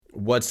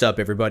What's up,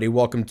 everybody?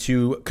 Welcome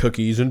to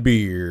Cookies and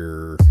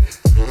Beer.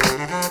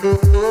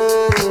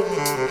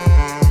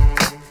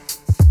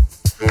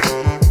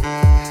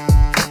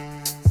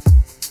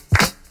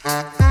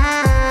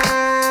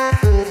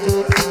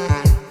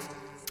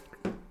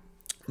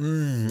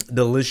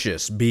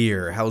 Delicious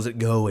beer. How's it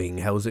going?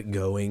 How's it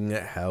going?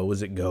 How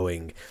is it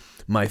going?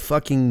 My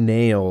fucking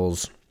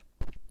nails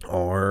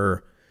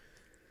are...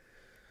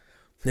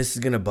 This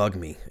is gonna bug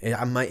me.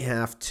 I might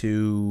have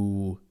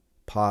to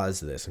pause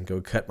this and go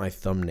cut my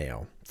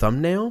thumbnail.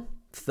 Thumbnail?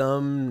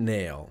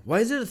 Thumbnail. Why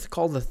is it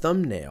called the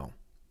thumbnail?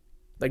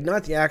 Like,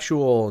 not the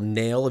actual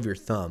nail of your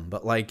thumb,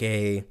 but like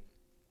the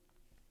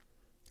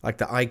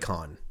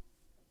icon.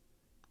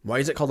 Why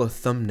is it called a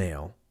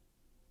thumbnail?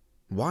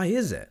 Why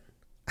is it?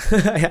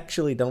 I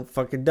actually don't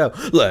fucking know.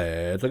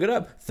 Let's look it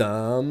up.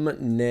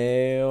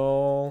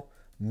 Thumbnail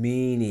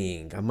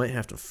meaning. I might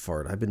have to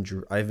fart. I've been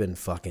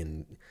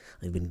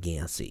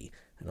gassy.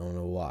 I don't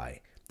know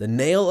why. The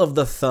nail of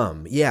the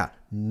thumb. Yeah,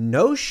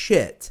 no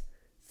shit.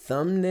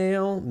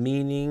 Thumbnail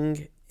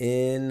meaning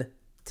in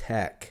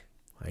tech,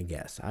 I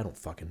guess. I don't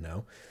fucking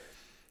know.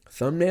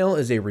 Thumbnail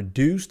is a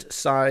reduced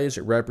size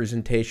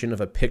representation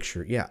of a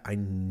picture. Yeah, I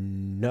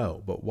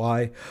know, but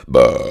why?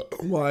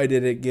 Why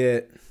did it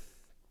get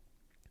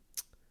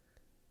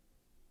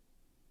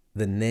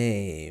the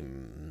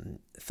name?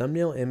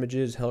 Thumbnail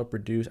images help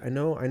reduce. I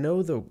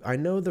know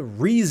the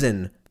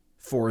reason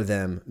for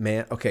them,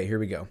 man. Okay, here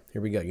we go.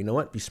 You know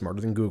what? Be smarter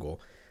than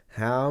Google.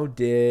 How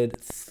did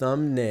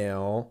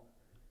thumbnail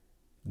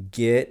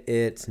get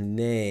its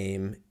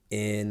name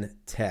in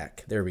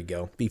tech? There we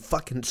go. Be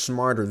fucking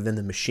smarter than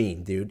the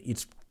machine, dude.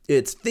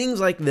 It's things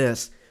like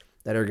this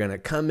that are gonna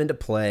come into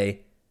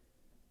play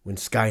when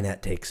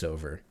Skynet takes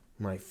over.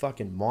 My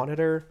fucking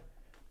monitor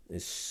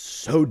is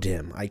so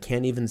dim. I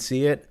can't even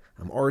see it.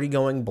 I'm already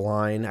going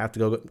blind. I have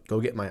to go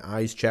get my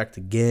eyes checked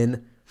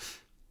again.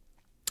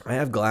 I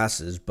have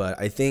glasses,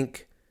 but I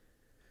think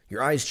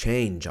your eyes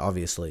change,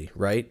 obviously,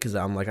 right? Because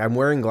I'm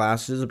wearing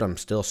glasses, but I'm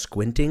still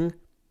squinting.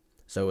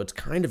 So it's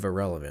kind of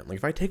irrelevant. Like,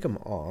 if I take them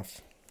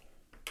off,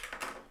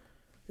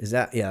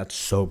 yeah, it's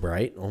so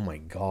bright. Oh my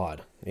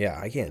God. Yeah,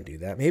 I can't do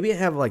that. Maybe I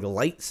have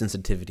light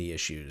sensitivity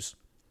issues.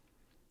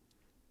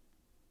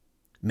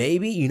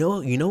 Maybe, you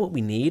know what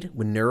we need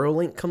when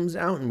Neuralink comes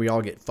out and we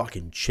all get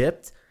fucking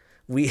chipped?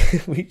 We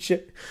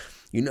chip.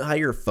 You know how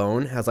your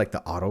phone has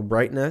the auto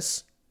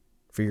brightness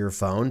for your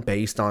phone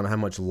based on how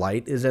much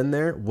light is in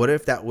there? What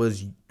if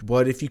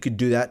you could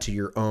do that to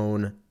your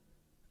own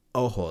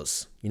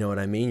ojos? You know what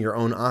I mean? Your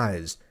own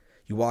eyes.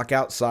 You walk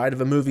outside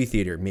of a movie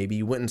theater. Maybe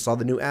you went and saw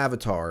the new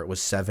Avatar. It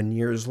was 7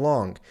 years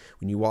long.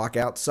 When you walk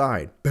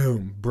outside,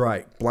 boom,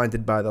 bright,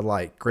 blinded by the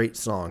light. Great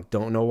song.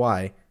 Don't know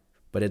why,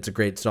 but it's a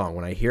great song.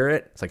 When I hear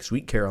it, it's like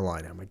Sweet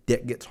Carolina. My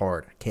dick gets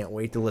hard. I can't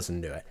wait to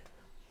listen to it.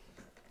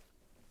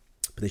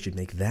 But they should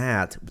make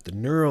that with the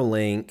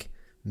Neuralink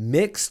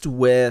mixed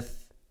with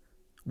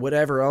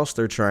whatever else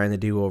they're trying to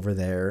do over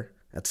there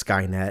at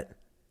Skynet.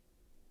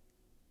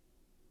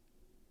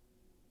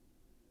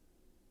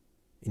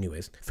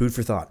 Anyways, food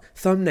for thought.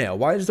 Thumbnail.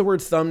 Why is the word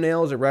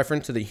thumbnail as a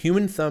reference to the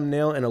human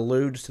thumbnail and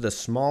alludes to the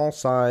small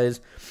size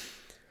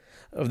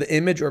of the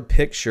image or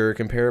picture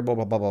comparable,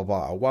 blah, blah, blah,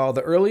 blah. While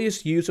the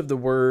earliest use of the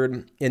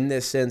word in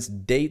this sense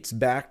dates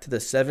back to the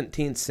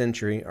 17th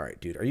century. All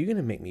right, dude, are you going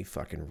to make me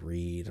fucking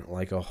read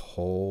a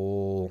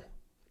whole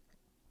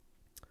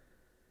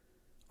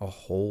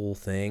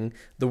thing?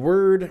 The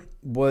word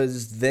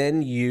was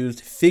then used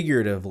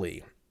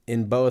figuratively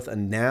in both a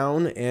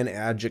noun and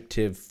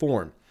adjective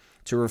form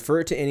to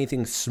refer to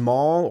anything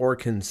small or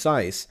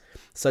concise,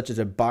 such as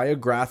a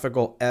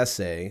biographical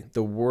essay.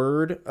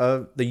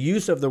 The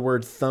use of the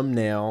word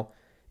thumbnail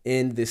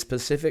in the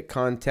specific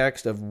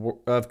context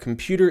of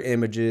computer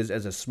images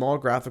as a small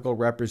graphical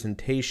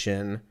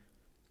representation,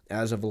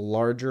 as of a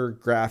larger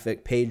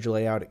graphic page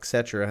layout,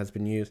 etc., has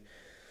been used.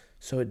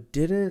 So it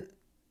didn't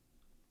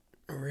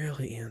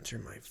really answer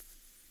my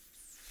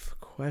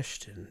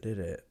question, did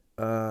it?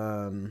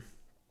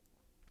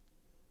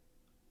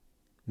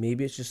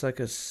 Maybe it's just what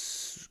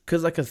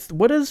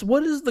is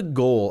the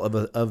goal of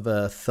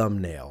a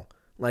thumbnail?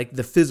 Like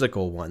the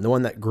physical one, the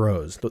one that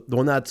grows, the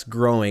one that's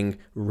growing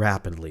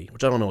rapidly,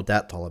 which I don't know what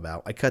that's all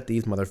about. I cut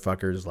these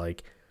motherfuckers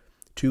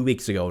 2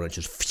 weeks ago and it's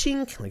just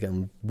like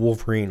I'm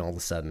Wolverine all of a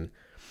sudden.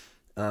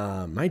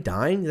 Am I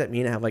dying? Does that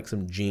mean I have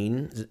some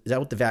gene? Is that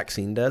what the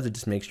vaccine does? It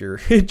just makes your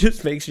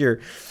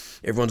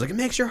everyone's it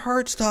makes your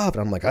heart stop.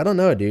 And I'm I don't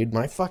know, dude.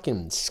 My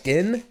fucking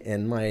skin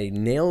and my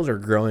nails are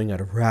growing at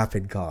a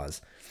rapid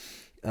cause.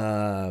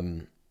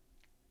 I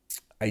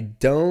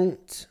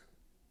don't.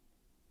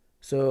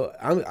 So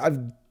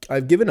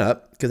I've given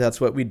up because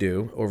that's what we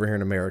do over here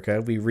in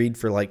America. We read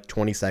for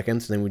 20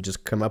 seconds and then we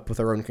just come up with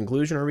our own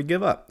conclusion, or we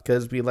give up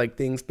because we like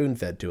things spoon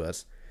fed to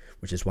us,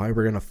 which is why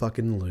we're gonna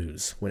fucking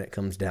lose when it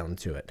comes down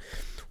to it.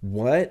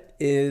 What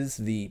is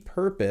the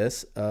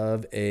purpose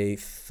of a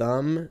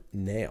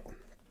thumbnail?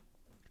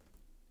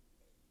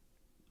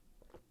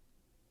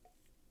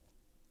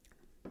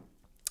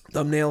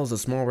 Thumbnail is a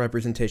small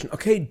representation.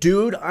 Okay,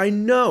 dude, I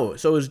know.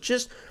 So it's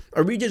just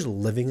Are we just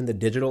living in the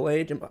digital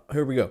age?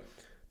 Here we go.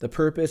 The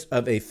purpose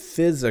of a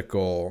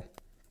physical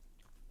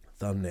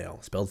thumbnail.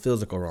 Spelled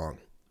physical wrong.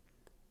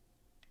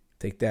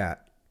 Take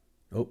that.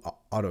 Oh,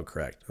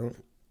 autocorrect. Oh,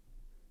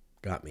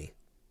 got me.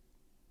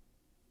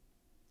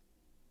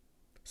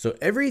 So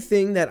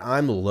everything that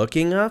I'm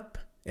looking up,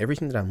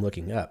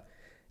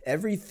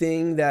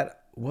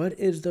 what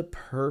is the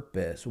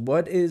purpose?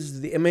 What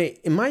is the,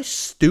 am I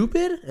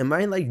stupid? Am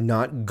I like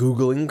not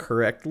Googling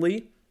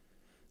correctly?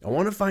 I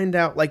want to find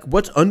out like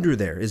what's under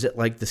there. Is it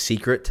like the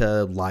secret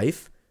to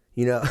life?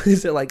 You know,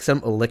 is it like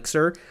some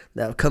elixir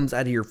that comes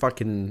out of your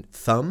fucking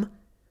thumb?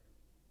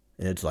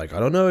 And it's like, I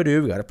don't know,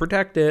 dude, we got to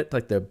protect it.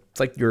 It's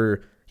like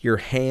your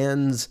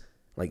hands,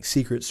 like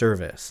Secret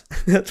Service.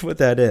 That's what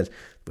that is.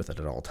 With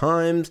it at all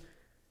times.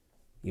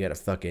 You got to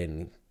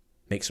fucking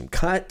make some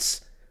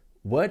cuts.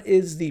 What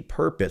is the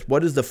purpose?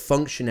 What is the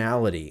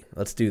functionality?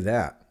 Let's do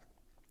that.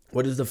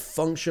 What is the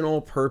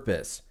functional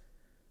purpose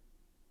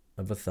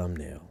of a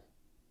thumbnail?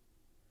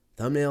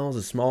 Thumbnail is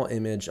a small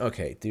image.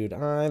 Okay, dude,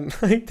 I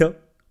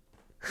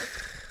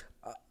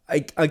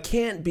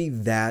can't be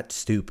that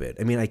stupid.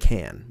 I mean, I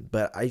can,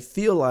 but I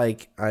feel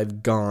like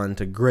I've gone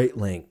to great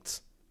lengths.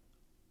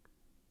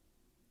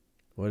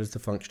 What is the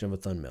function of a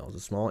thumbnail? It's a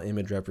small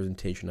image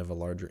representation of a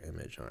larger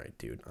image. All right,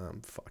 dude,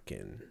 I'm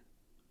fucking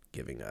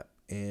giving up.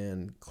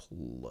 And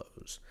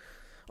close.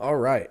 All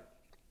right.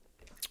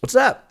 What's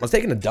up? I was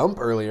taking a dump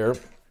earlier,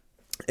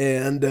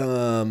 and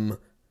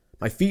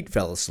my feet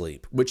fell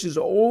asleep, which is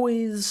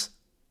always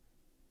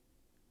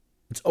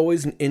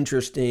an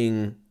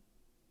interesting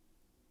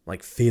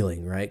like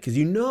feeling, right? Because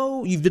you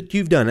know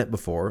you've done it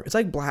before. It's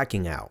like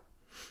blacking out.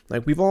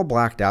 Like we've all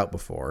blacked out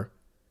before.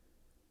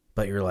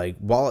 But you're like,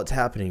 while it's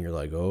happening, you're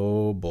like,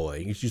 oh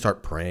boy. You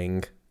start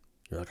praying.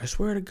 You're like, I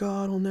swear to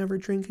God, I'll never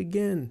drink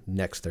again.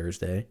 Next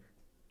Thursday.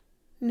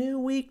 New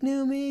week,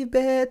 new me,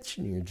 bitch.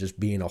 And you're just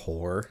being a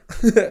whore.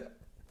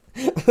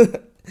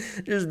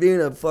 Just being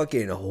a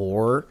fucking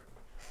whore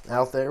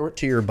out there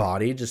to your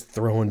body, just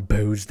throwing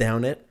booze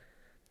down it.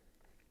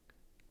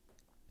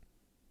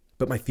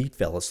 But my feet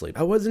fell asleep.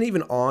 I wasn't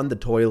even on the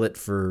toilet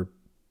for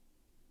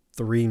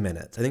 3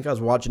 minutes. I think I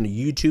was watching a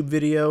YouTube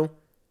video.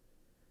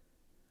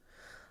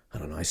 I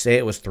don't know. I say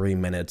it was 3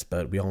 minutes,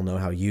 but we all know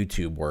how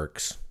YouTube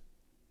works.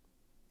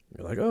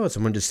 You're like, oh,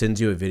 someone just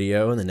sends you a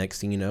video, and the next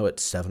thing you know,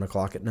 it's 7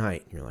 o'clock at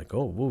night. And you're like,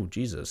 oh, whoa,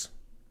 Jesus.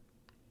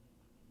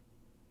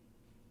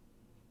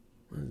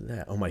 What is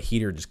that? Oh, my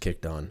heater just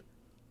kicked on.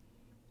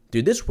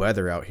 Dude, this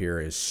weather out here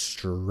is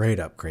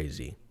straight up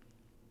crazy.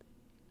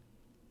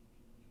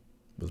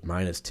 It was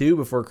 -2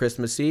 before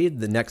Christmas Eve.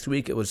 The next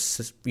week, it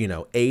was,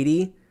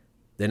 80.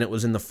 Then it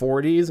was in the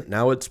 40s.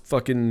 Now it's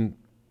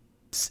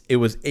it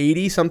was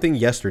 80 something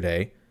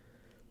yesterday.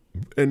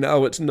 And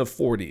now it's in the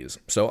 40s.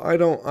 So I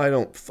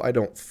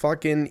don't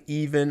fucking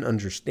even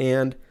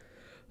understand.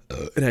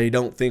 And I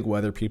don't think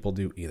weather people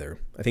do either.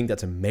 I think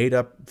that's a made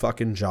up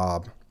fucking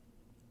job.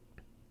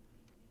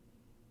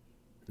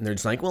 And they're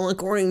just like, well,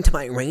 according to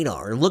my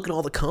radar, look at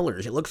all the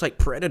colors. It looks like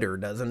Predator,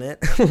 doesn't it?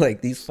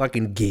 Like these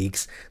fucking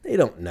geeks. They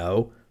don't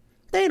know.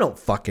 They don't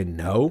fucking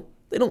know.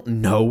 They don't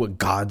know what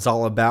God's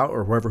all about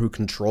or whoever who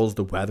controls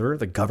the weather,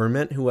 the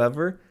government,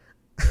 whoever.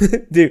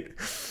 Dude,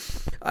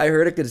 I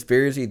heard a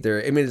conspiracy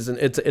theory. I mean,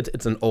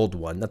 it's an old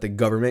one that the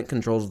government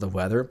controls the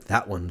weather.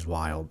 That one's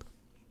wild.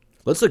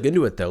 Let's look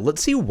into it though.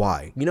 Let's see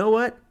why. You know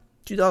what?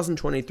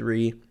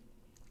 2023.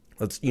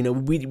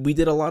 We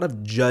did a lot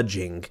of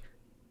judging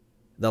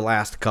the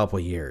last couple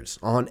years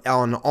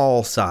on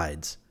all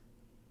sides.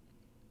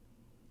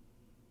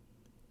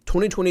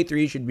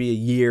 2023 should be a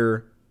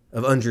year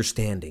of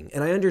understanding,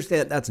 and I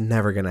understand that's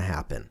never going to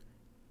happen.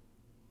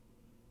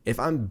 If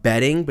I'm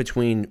betting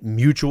between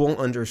mutual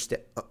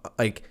understanding,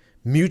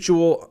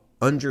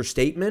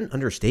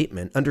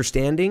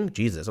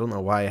 Jesus, I don't know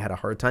why I had a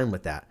hard time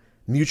with that.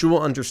 Mutual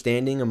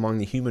understanding among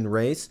the human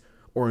race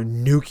or a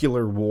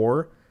nuclear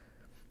war.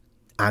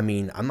 I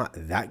mean, I'm not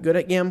that good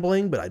at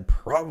gambling, but I'd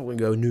probably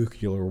go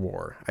nuclear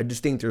war. I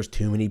just think there's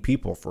too many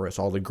people for us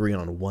all to agree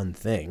on one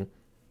thing.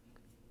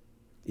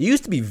 It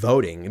used to be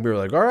voting, and we were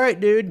like, all right,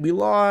 dude, we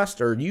lost,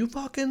 or you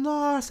fucking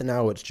lost. And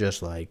now it's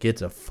just like,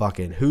 it's a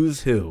fucking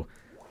who's who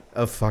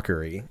of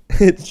fuckery.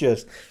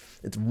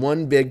 It's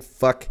one big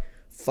fuck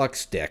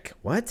stick.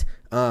 What?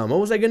 What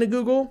was I going to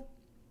Google?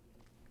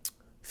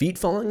 Feet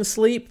falling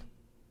asleep?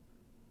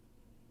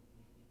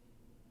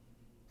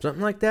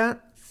 Something like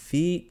that?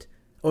 Feet.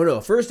 Oh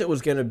no, first it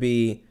was going to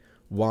be,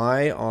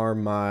 why are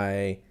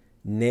my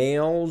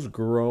nails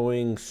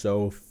growing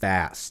so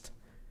fast?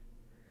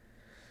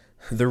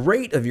 The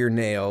rate of your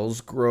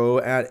nails grow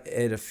at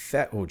an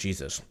effect. Oh,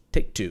 Jesus.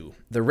 Take 2.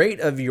 The rate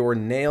of your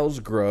nails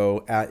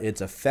grow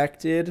is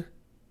affected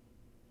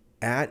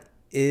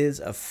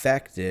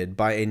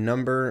by a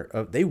number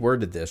of, they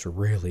worded this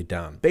really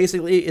dumb.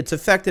 Basically, it's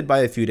affected by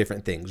a few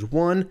different things.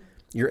 1,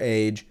 your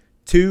age.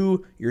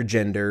 2, your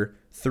gender.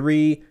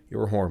 3,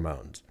 your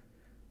hormones.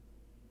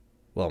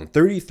 Well, I'm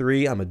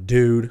 33, I'm a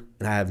dude,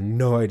 and I have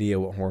no idea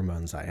what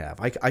hormones I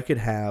have. I could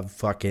have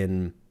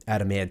fucking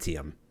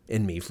adamantium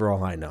in me for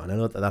all I know. And I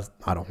know that that's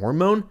not a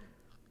hormone,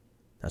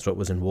 That's what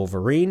was in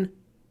Wolverine.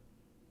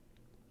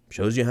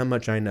 Shows you how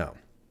much I know.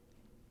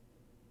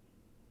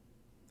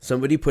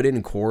 Somebody put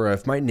in Quora,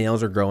 if my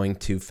nails are growing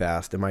too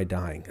fast, am I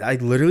dying? I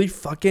literally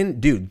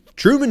fucking, dude,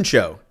 Truman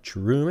Show.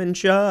 Truman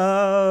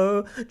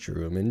Show.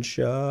 Truman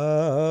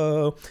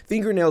Show.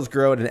 Fingernails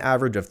grow at an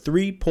average of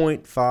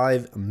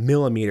 3.5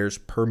 millimeters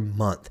per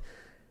month.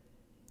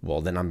 Well,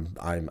 then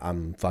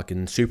I'm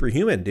fucking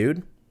superhuman,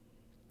 dude.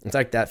 It's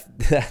like that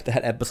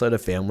episode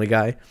of Family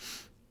Guy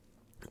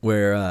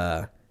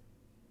where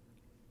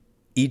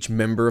each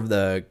member of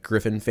the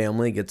Griffin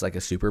family gets like a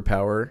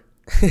superpower.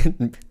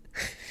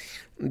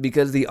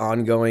 Because the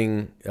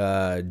ongoing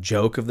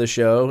joke of the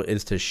show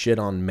is to shit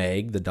on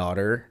Meg, the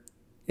daughter.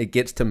 It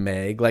gets to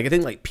Meg. Like, I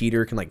think, like,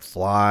 Peter can, like,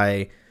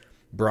 fly.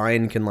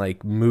 Brian can,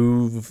 like,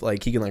 move.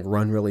 Like, he can, like,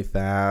 run really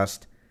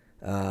fast.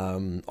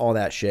 All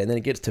that shit. And then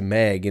it gets to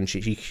Meg, and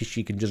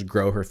she can just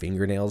grow her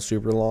fingernails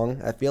super long.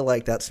 I feel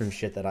like that's some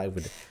shit that I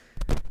would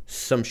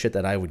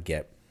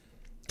get.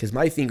 Because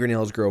my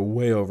fingernails grow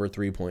way over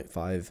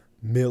 3.5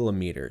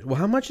 millimeters. Well,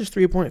 how much is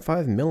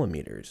 3.5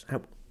 millimeters?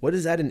 What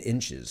is that in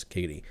inches,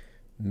 Katie?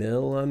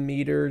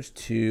 Millimeters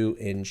to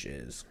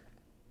inches.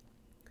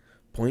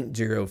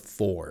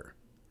 0.04. All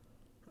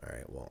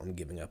right, well, I'm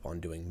giving up on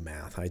doing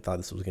math. I thought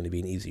this was going to be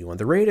an easy one.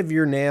 The rate of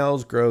your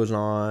nails grows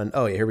on...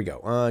 Oh, yeah, here we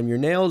go. Your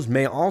nails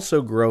may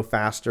also grow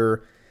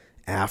faster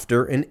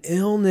after an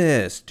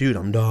illness. Dude,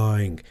 I'm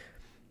dying.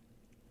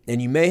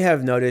 And you may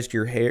have noticed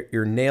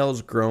your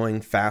nails growing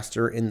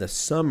faster in the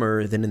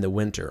summer than in the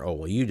winter. Oh,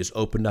 well, you just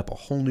opened up a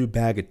whole new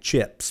bag of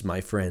chips,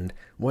 my friend.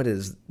 What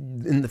is...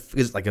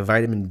 Is it like a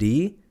vitamin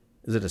D?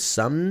 Is it a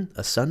sun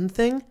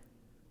thing?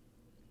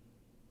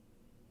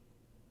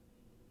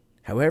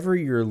 However,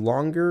 the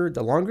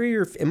longer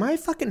you're... Am I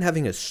fucking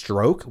having a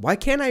stroke? Why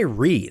can't I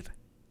read?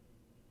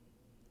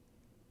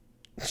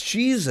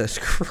 Jesus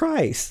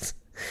Christ.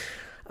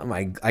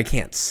 I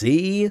can't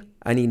see.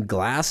 I need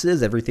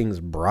glasses. Everything's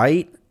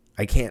bright.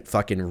 I can't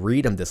fucking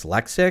read. I'm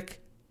dyslexic.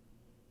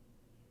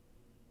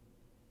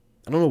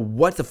 I don't know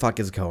what the fuck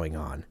is going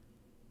on.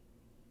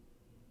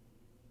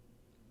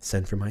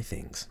 Send for my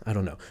things. I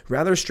don't know.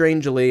 Rather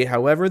strangely,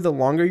 however, the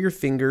longer your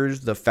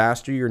fingers, the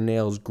faster your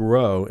nails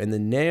grow. And the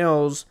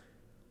nails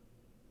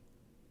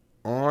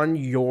on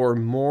your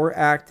more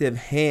active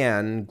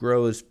hand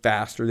grows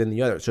faster than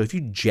the other. So if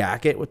you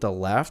jack it with the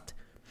left,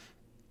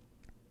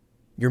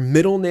 your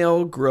middle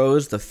nail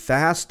grows the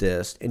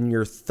fastest and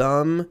your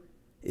thumb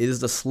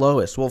is the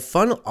slowest. Well,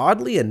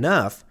 oddly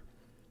enough,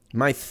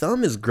 my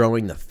thumb is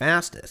growing the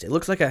fastest. It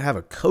looks like I have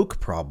a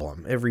coke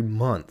problem every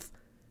month.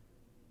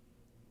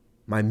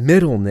 My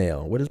middle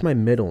nail. What is my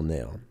middle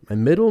nail? My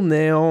middle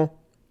nail...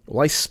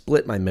 Well, I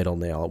split my middle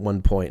nail at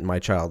one point in my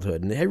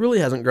childhood, and it really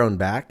hasn't grown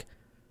back.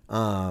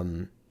 I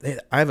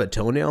have a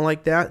toenail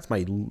like that. It's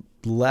my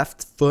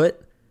left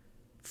foot,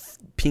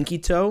 pinky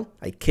toe.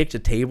 I kicked a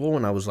table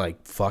when I was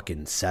like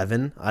fucking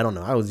 7. I don't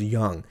know. I was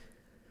young.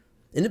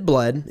 And it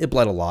bled. It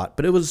bled a lot,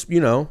 but it was,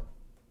 a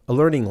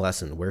learning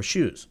lesson. Wear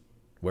shoes.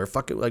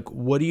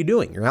 What are you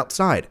doing? You're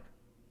outside.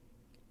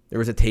 There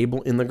was a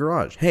table in the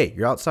garage. Hey,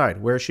 you're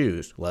outside. Wear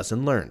shoes.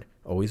 Lesson learned.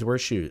 Always wear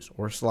shoes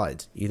or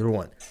slides. Either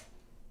one.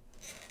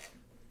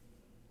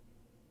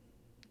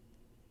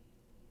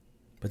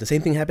 But the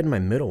same thing happened in my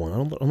middle one. I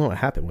don't know what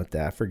happened with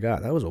that. I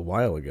forgot. That was a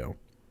while ago.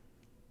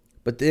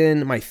 But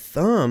then my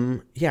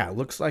thumb, yeah, it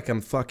looks like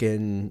I'm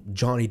fucking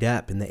Johnny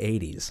Depp in the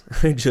 80s.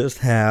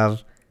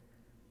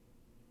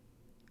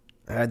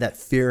 I had that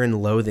Fear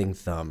and Loathing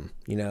thumb,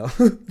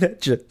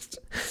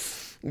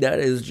 that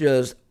is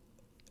just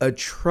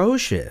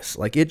atrocious.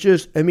 Like,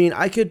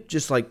 I could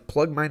just like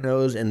plug my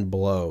nose and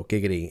blow,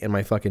 giggity, and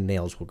my fucking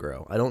nails will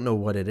grow. I don't know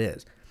what it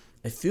is.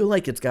 I feel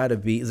like it's got to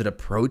be, is it a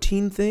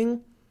protein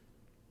thing?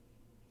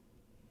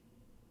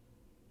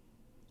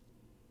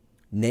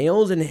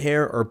 Nails and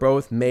hair are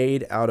both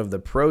made out of the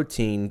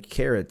protein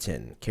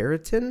keratin.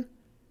 Keratin?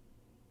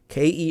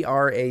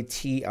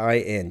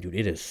 Keratin. Dude,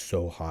 it is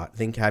so hot. I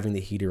think having the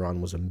heater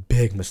on was a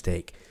big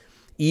mistake.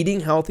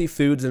 Eating healthy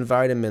foods and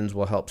vitamins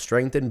will help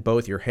strengthen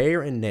both your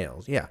hair and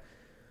nails. Yeah.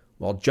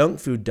 While junk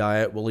food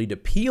diet will lead to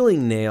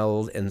peeling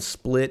nails and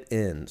split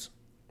ends.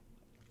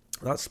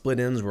 I thought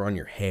split ends were on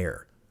your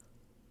hair.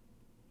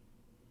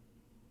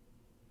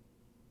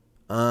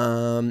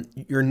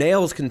 Your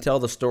nails can tell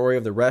the story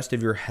of the rest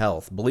of your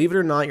health. Believe it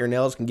or not, your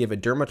nails can give a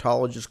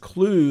dermatologist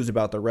clues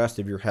about the rest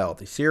of your health.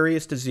 A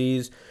serious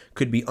disease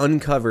could be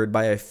uncovered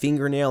by a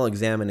fingernail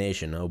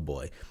examination. Oh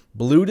boy.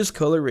 Blue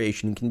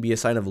discoloration can be a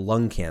sign of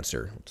lung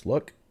cancer. Let's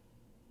look.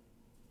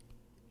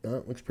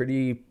 Looks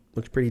pretty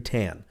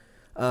tan.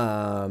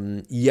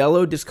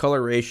 Yellow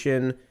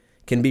discoloration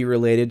can be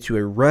related to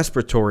a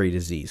respiratory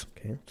disease.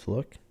 Okay, let's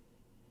look.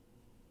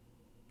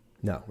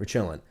 No, we're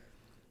chilling.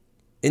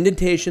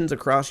 Indentations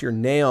across your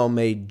nail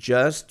may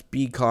just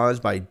be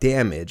caused by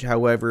damage.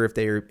 However, if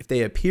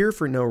they appear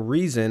for no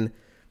reason,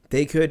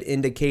 they could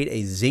indicate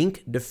a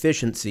zinc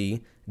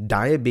deficiency,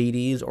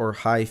 diabetes, or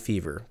high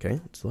fever.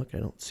 Okay, let's look. I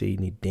don't see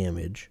any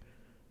damage.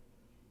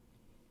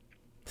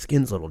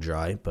 Skin's a little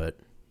dry, but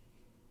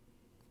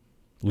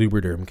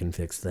Lubriderm can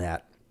fix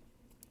that.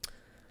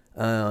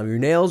 Your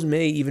nails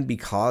may even be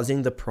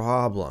causing the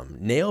problem.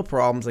 Nail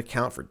problems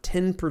account for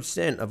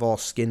 10% of all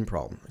skin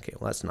problems. Okay,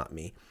 well, that's not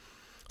me.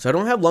 So I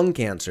don't have lung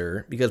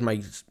cancer because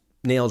my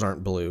nails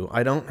aren't blue.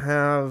 I don't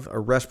have a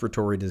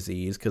respiratory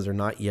disease because they're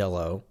not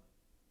yellow.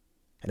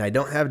 And I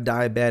don't have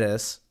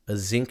diabetes, a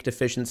zinc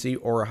deficiency,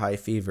 or a high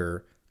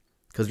fever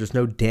because there's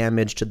no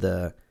damage to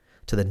the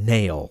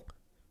nail.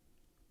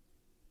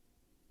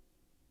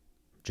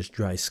 Just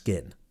dry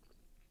skin.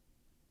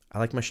 I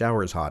like my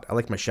showers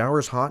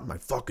hot. My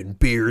fucking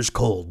beer is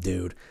cold,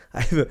 dude.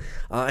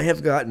 I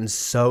have gotten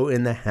so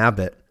in the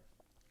habit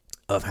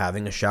of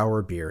having a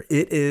shower beer.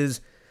 It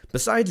is,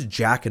 besides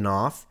jacking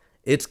off,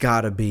 it's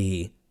gotta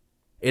be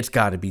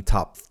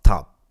top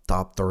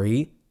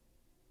 3.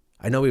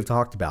 I know we've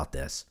talked about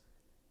this.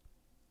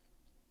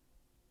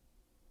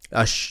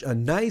 A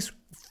nice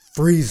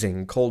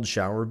freezing cold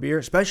shower beer,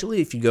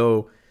 especially if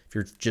you're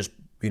just,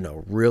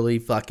 really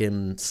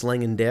fucking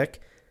slinging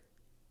dick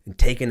and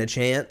taking a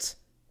chance.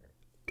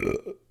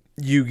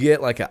 You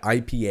get like an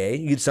IPA,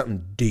 you get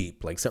something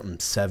deep, like something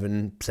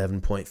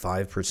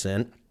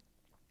 7.5%.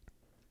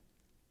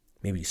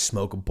 Maybe you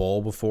smoke a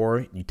bowl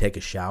before you take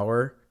a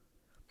shower.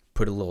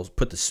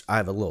 I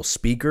have a little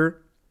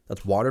speaker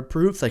that's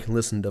waterproof so I can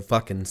listen to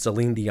fucking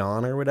Celine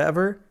Dion or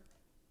whatever.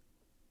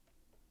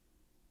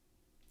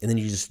 And then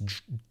you just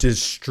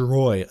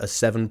destroy a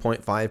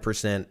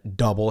 7.5%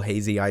 double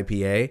hazy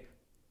IPA.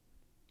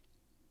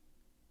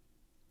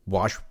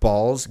 Wash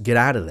balls, get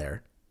out of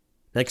there.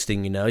 Next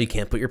thing you know, you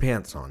can't put your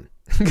pants on.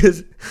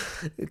 because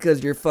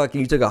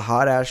you took a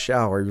hot ass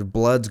shower, your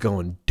blood's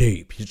going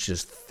deep. It's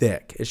just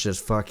thick. It's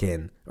just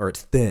fucking, or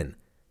it's thin,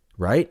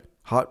 right?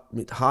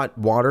 Hot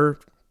water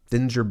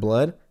thins your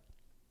blood.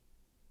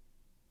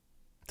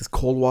 Does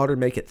cold water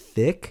make it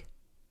thick?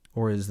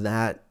 Or is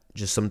that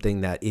just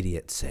something that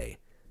idiots say?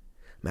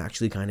 I'm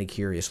actually kind of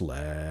curious.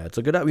 Let's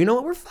look it up. You know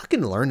what? We're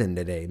fucking learning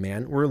today,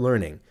 man. We're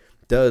learning.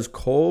 Does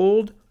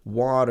cold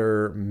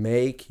water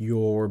make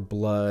your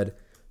blood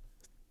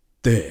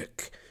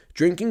thick?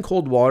 Drinking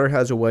cold water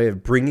has a way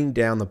of bringing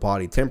down the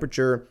body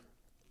temperature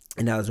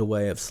and has a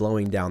way of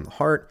slowing down the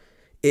heart.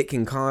 It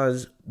can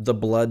cause the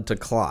blood to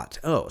clot.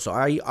 Oh, so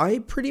I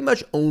pretty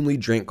much only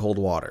drink cold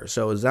water.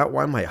 So is that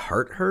why my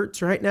heart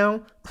hurts right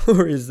now?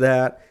 Or is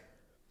that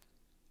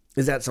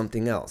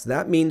something else?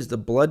 That means the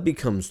blood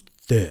becomes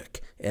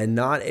thick and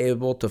not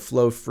able to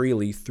flow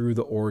freely through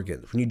the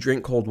organs when you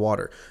drink cold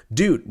water.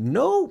 Dude,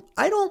 no,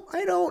 I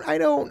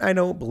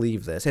don't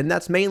believe this. And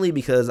that's mainly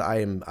because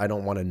I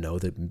don't want to know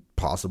the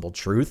possible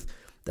truth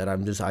that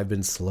I've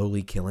been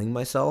slowly killing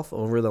myself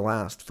over the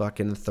last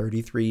fucking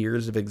 33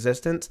 years of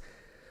existence.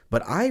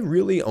 But I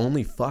really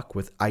only fuck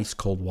with ice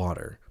cold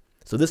water.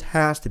 So this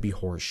has to be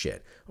horse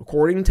shit.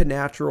 According to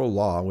natural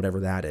law, whatever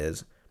that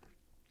is,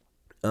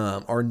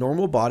 our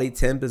normal body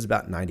temp is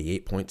about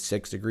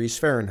 98.6 degrees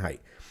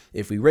Fahrenheit.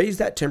 If we raise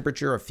that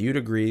temperature a few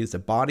degrees, the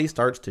body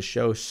starts to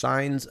show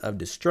signs of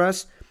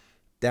distress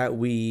that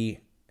we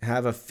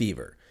have a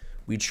fever.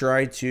 We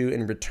try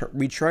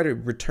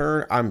to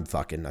return.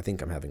 I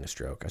think I'm having a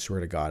stroke. I swear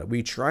to God.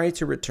 We try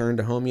to return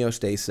to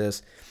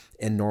homeostasis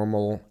and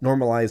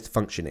normalized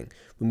functioning.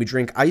 When we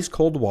drink ice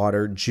cold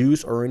water,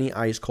 juice, or any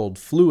ice cold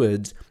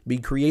fluids, we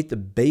create the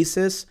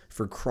basis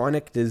for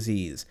chronic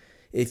disease.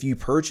 If you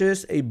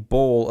purchase a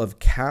bowl of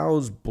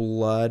cow's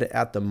blood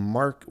at the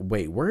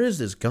wait, where is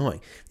this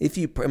going?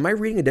 Am I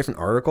reading a different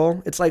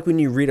article? It's like when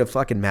you read a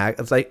fucking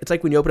it's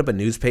like when you open up a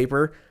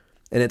newspaper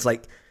and it's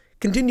like,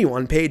 continue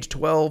on page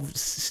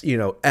 12,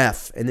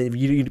 F, and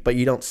then but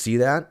you don't see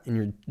that, and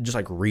you're just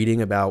like reading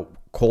about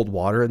cold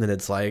water, and then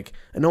it's like,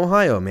 in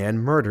Ohio, man,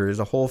 murders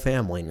a whole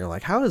family, and you're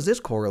like, how is this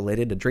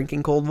correlated to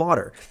drinking cold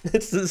water?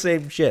 It's the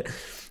same shit.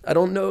 I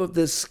don't know if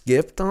this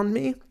skipped on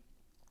me.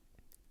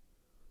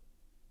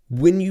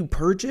 When you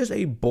purchase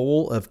a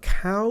bowl of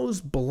cow's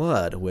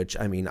blood, which,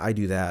 I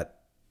do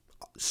that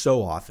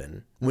so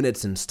often, when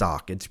it's in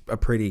stock, it's a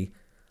pretty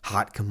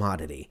hot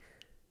commodity.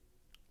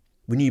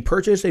 When you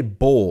purchase a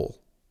bowl,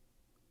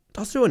 it's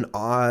also an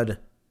odd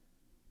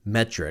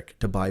metric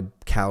to buy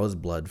cow's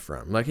blood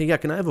from. Like, yeah,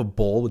 can I have a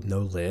bowl with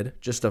no lid?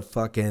 Just a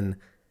fucking,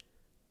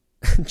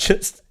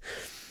 just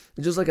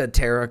like a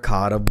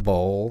terracotta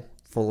bowl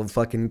full of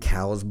fucking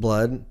cow's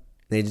blood.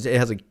 It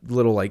has a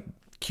little like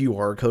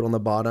QR code on the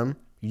bottom.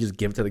 You just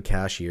give it to the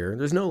cashier.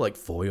 There's no like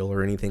foil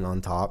or anything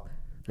on top.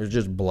 There's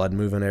just blood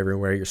moving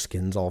everywhere. Your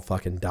skin's all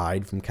fucking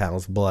dyed from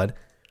cow's blood.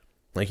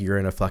 Like you're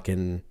in a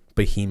fucking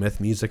Behemoth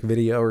music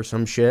video or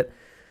some shit.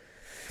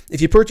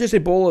 If you purchase a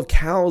bowl of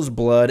cow's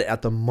blood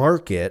at the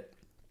market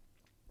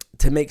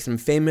to make some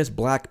famous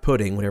black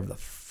pudding, whatever the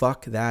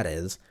fuck that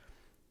is,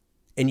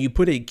 and you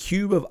put a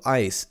cube of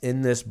ice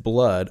in this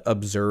blood,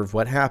 observe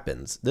what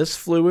happens. This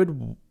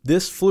fluid,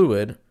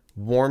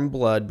 warm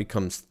blood,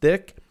 becomes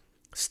thick,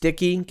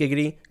 sticky,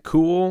 giggity,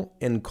 cool,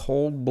 and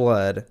cold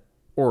blood,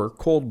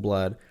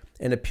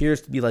 and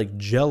appears to be like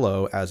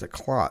jello as it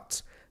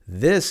clots.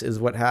 This is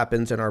what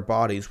happens in our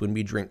bodies when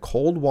we drink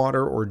cold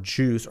water or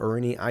juice or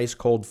any ice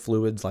cold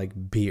fluids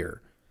like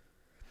beer.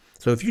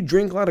 So if you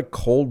drink a lot of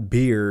cold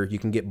beer, you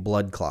can get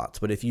blood clots.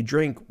 But if you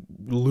drink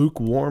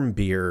lukewarm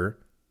beer,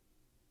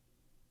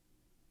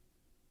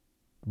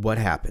 what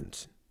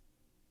happens?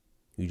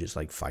 You just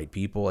like fight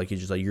people, like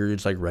you're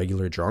just like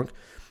regular drunk.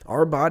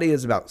 Our body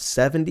is about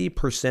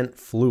 70%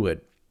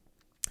 fluid,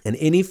 and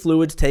any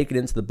fluids taken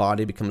into the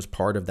body becomes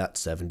part of that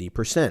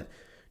 70%.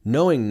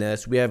 Knowing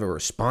this, we have a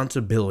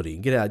responsibility.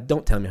 Get out!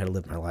 Don't tell me how to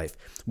live my life.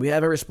 We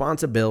have a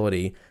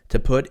responsibility to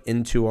put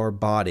into our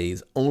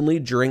bodies only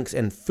drinks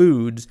and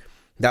foods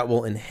that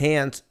will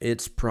enhance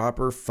its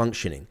proper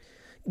functioning.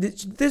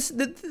 This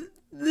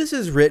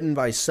is written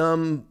by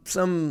some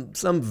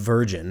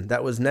virgin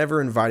that was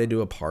never invited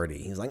to a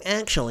party. He's like,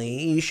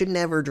 actually, you should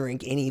never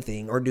drink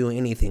anything or do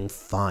anything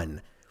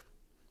fun.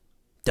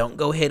 Don't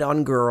go hit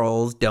on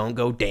girls. Don't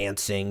go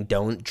dancing.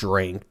 Don't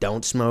drink.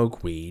 Don't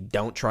smoke weed.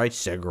 Don't try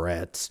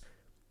cigarettes.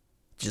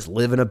 Just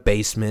live in a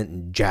basement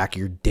and jack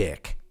your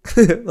dick.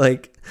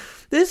 Like,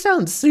 this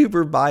sounds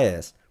super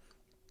biased.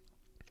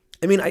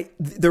 I mean,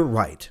 they're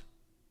right.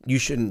 You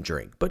shouldn't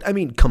drink. But, I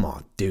mean, come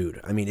on, dude.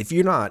 I mean, if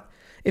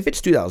it's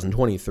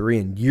 2023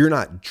 and you're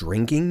not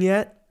drinking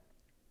yet,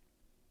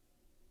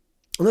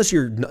 unless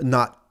you're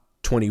not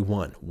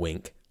 21,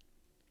 wink.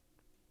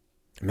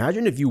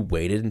 Imagine if you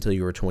waited until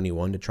you were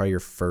 21 to try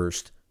your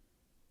first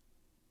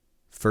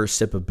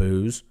sip of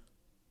booze.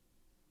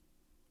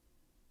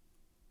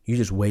 You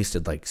just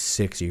wasted like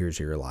 6 years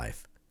of your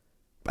life.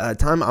 By the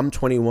time I'm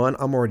 21,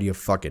 I'm already a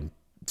fucking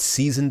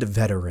seasoned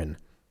veteran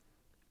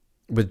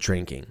with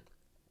drinking.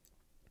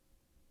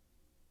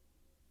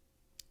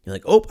 You're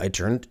like, oh, I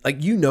turned,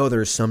 like,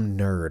 there's some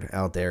nerd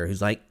out there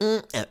who's like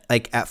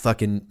at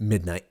fucking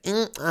midnight,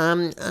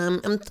 I'm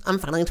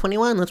finally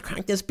 21, let's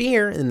crack this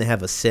beer. And then they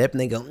have a sip and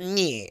they go,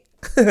 yeah.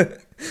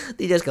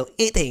 They just go,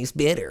 it tastes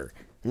bitter.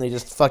 And they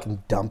just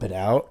fucking dump it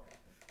out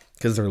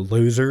because they're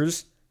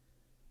losers.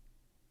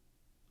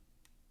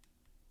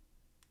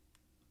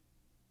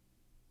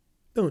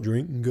 Don't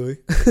drink, guy.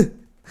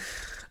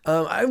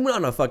 I went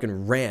on a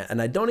fucking rant,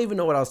 and I don't even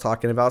know what I was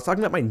talking about. I was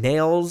talking about my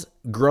nails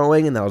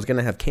growing and that I was going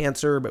to have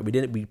cancer, but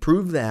we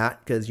proved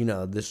that because,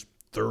 this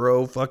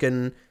thorough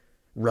fucking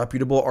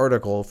reputable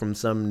article from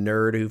some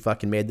nerd who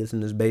fucking made this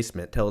in his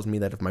basement tells me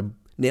that if my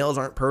nails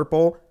aren't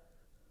purple,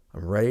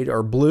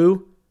 or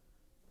blue,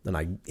 then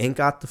I ain't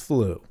got the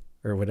flu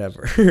or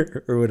whatever,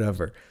 or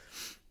whatever.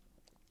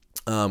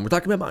 We're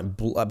talking about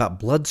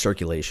blood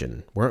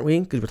circulation, weren't we?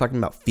 Because we're talking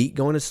about feet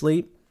going to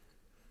sleep.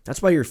 That's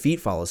why your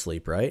feet fall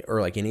asleep, right? Or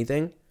like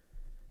anything.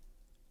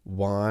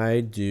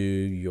 Why do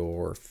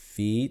your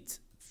feet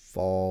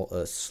fall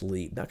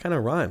asleep? That kind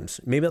of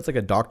rhymes. Maybe that's like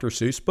a Dr.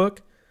 Seuss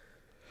book.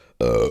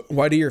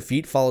 Why do your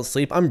feet fall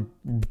asleep? I'm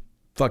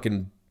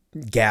fucking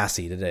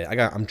gassy today.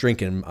 I'm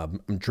drinking.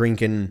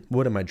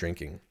 What am I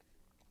drinking?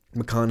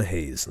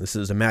 McConaughey's. This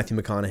is a Matthew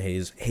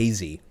McConaughey's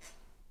hazy.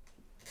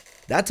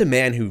 That's a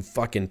man who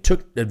fucking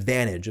took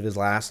advantage of his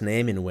last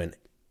name and went,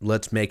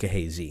 let's make a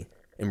hazy.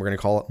 And we're going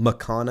to call it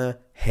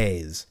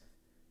McConaughey's.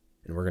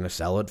 And we're going to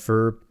sell it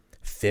for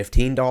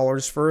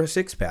 $15 for a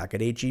 6-pack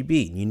at HEB.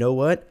 And you know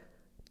what?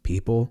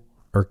 People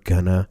are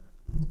going to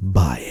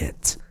buy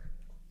it.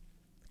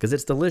 Because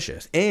it's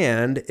delicious.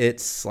 And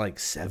it's like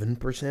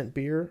 7%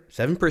 beer.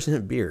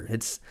 7% beer.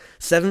 It's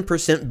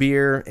 7%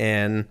 beer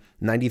and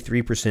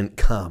 93%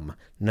 cum.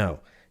 No.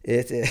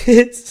 It's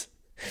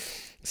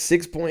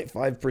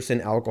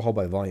 6.5% alcohol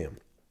by volume.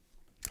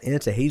 And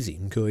it's a hazy.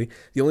 Okay.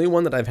 The only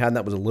one that I've had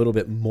that was a little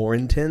bit more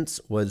intense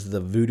was the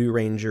Voodoo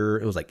Ranger.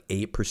 It was like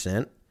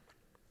 8%.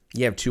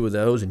 You have 2 of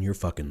those and you're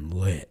fucking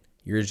lit.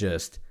 You're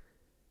just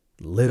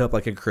lit up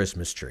like a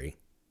Christmas tree.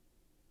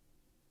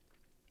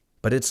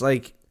 But it's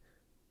like,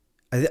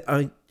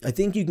 I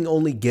think you can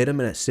only get them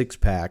in a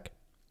 6-pack.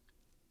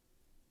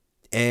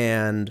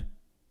 And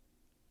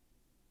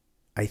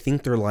I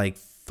think they're like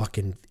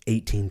fucking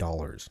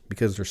 $18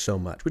 because there's so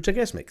much, which I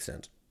guess makes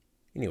sense.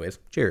 Anyways,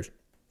 cheers.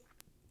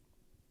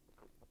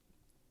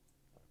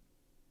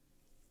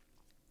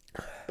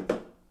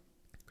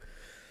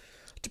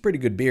 It's a pretty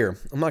good beer.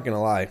 I'm not going to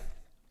lie.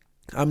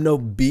 I'm no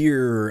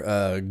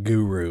beer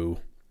guru.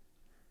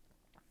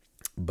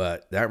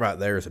 But that right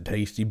there is a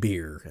tasty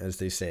beer, as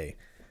they say.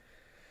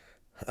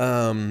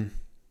 So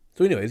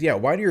anyways, yeah,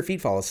 why do your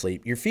feet fall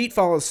asleep? Your feet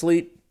fall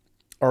asleep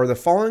or the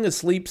falling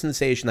asleep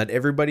sensation that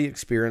everybody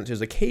experiences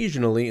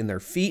occasionally in their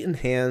feet and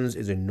hands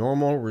is a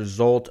normal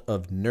result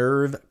of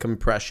nerve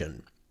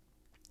compression.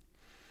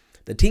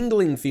 The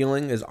tingling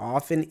feeling is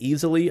often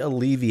easily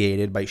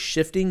alleviated by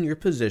shifting your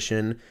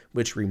position,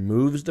 which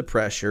removes the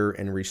pressure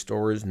and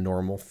restores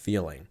normal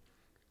feeling.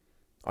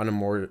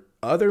 On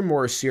other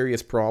more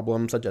serious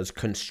problems, such as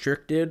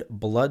constricted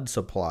blood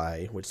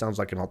supply, which sounds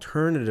like an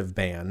alternative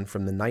band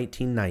from the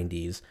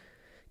 1990s,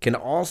 can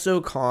also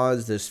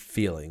cause this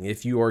feeling.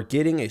 If you are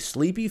getting a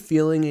sleepy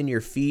feeling in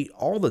your feet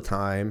all the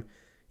time,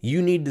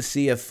 you need to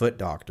see a foot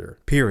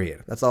doctor,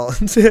 period. That's all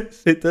it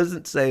says. It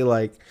doesn't say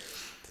like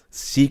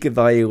seek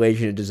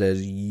evaluation. It just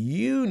says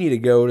you need to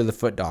go to the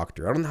foot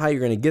doctor. I don't know how you're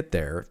going to get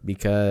there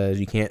because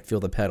you can't feel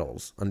the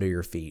pedals under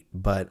your feet,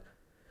 but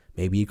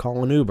maybe you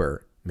call an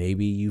Uber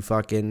Maybe you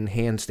fucking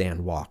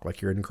handstand walk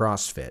like you're in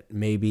CrossFit.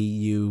 Maybe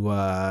you,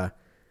 I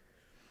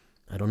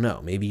don't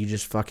know. Maybe you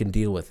just fucking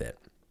deal with it.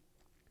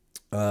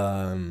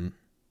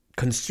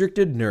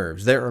 Constricted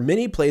nerves. There are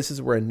many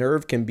places where a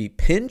nerve can be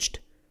pinched.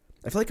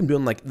 I feel like I feel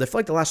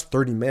like the last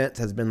 30 minutes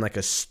has been like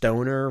a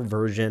stoner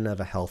version of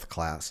a health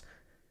class.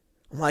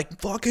 I'm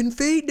like, fucking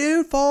feet,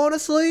 dude, falling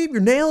asleep.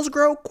 Your nails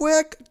grow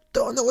quick.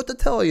 Don't know what to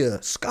tell you.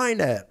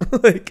 Skynet.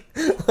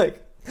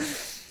 like,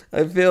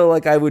 I feel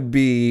like I would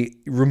be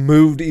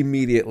removed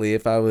immediately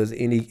if I was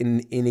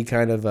in any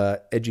kind of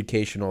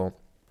educational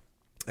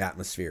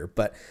atmosphere.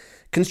 But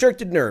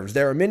constricted nerves.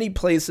 There are many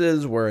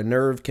places where a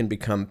nerve can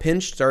become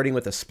pinched, starting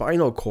with the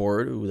spinal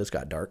cord. Ooh, this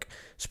got dark.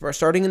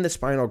 Starting in the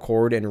spinal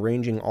cord and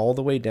ranging all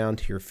the way down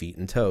to your feet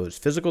and toes.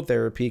 Physical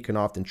therapy can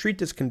often treat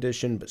this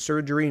condition, but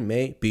surgery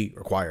may be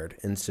required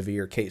in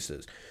severe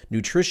cases.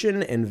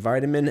 Nutrition and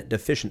vitamin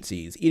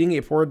deficiencies. Eating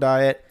a poor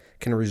diet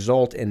can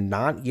result in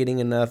not getting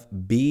enough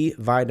B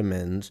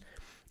vitamins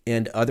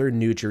and other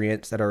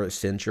nutrients that are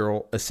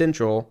essential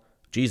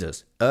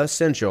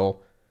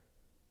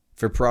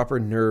for proper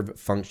nerve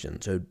function.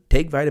 So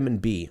take vitamin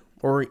B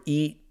or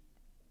eat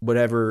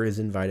whatever is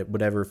in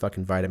whatever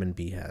fucking vitamin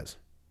B has.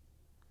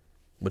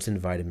 What's in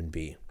vitamin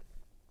B?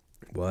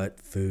 What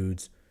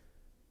foods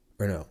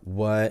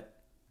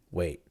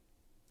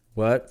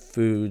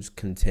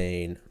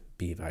contain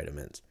B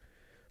vitamins?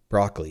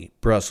 Broccoli,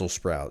 Brussels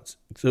sprouts.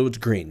 So it's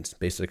greens,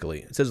 basically.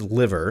 It says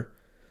liver,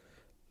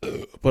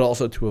 but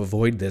also to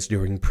avoid this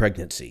during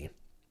pregnancy.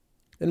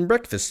 And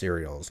breakfast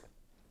cereals.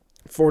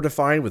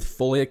 Fortified with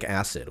folic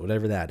acid,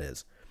 whatever that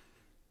is.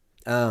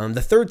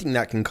 The third thing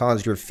that can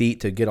cause your feet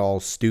to get all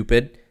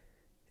stupid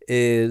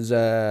is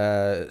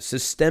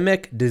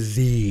systemic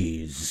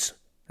disease.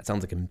 That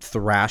sounds like a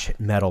thrash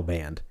metal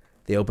band.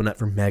 They open up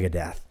for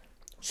Megadeth.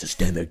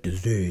 Systemic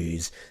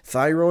disease.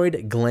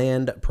 Thyroid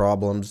gland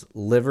problems,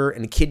 liver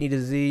and kidney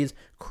disease,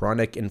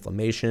 chronic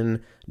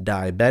inflammation,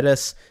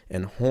 diabetes,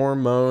 and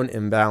hormone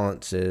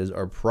imbalances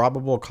are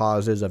probable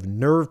causes of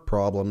nerve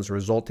problems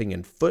resulting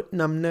in foot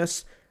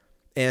numbness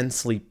and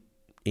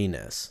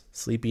sleepiness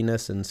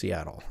in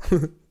Seattle.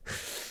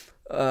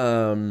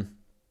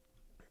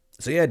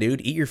 So yeah, dude,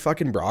 eat your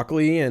fucking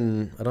broccoli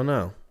and, I don't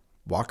know,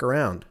 walk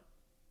around.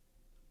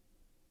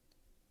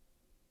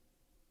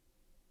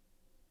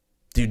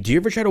 Dude, do you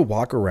ever try to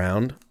walk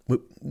around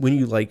when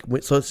you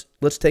so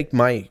let's take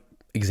my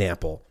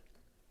example.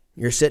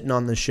 You're sitting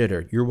on the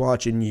shitter, you're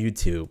watching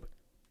YouTube,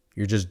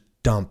 you're just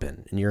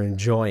dumping and you're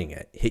enjoying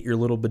it. Hit your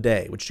little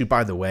bidet, which,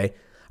 by the way,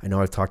 I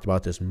know I've talked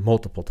about this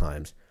multiple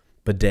times.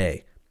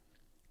 Bidet.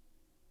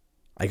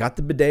 I got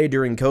the bidet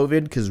during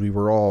COVID because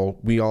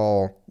we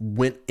all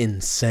went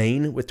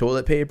insane with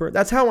toilet paper.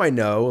 That's how I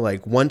know,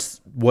 like,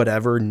 once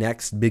whatever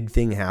next big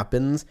thing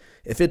happens,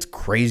 if it's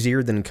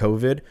crazier than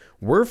COVID,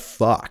 we're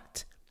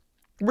fucked.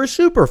 We're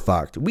super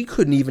fucked. We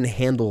couldn't even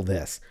handle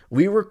this.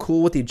 We were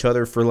cool with each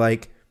other for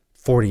like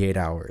 48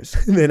 hours.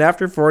 And then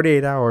after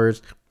 48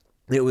 hours,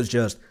 it was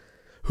just,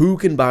 who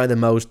can buy the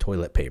most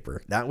toilet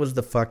paper? That was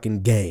the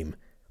fucking game.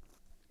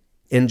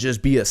 And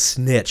just be a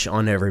snitch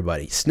on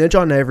everybody. Snitch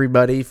on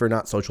everybody for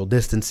not social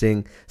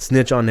distancing.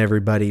 Snitch on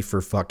everybody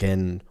for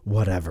fucking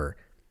whatever.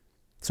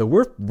 So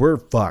we're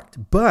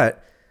fucked.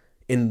 But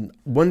in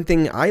one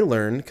thing I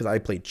learned, because I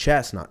played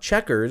chess, not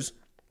checkers,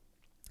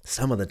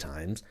 some of the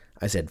times,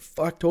 I said,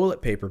 fuck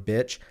toilet paper,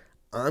 bitch.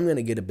 I'm going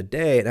to get a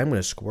bidet and I'm going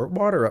to squirt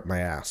water up my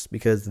ass.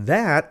 Because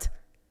that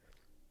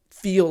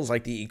feels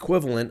like the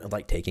equivalent of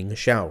like taking a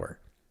shower.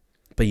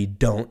 But you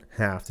don't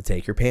have to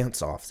take your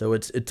pants off. So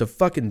it's a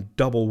fucking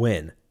double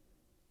win.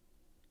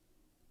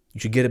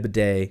 You should get a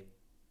bidet.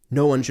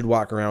 No one should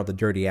walk around with a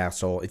dirty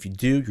asshole. If you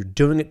do, you're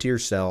doing it to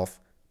yourself.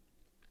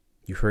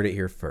 You heard it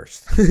here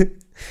first.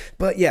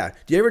 But yeah,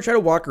 do you ever try to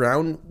walk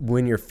around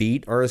when your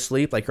feet are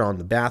asleep? Like you're on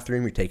the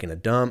bathroom, you're taking a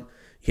dump,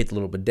 you hit the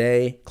little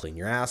bidet, clean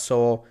your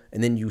asshole,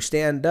 and then you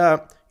stand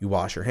up, you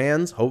wash your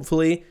hands,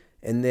 hopefully.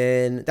 And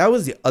then that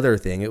was the other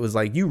thing. It was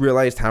like you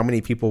realized how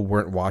many people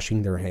weren't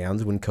washing their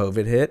hands when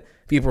COVID hit.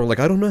 People were like,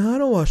 I don't know how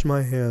to wash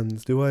my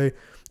hands. Do I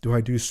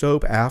do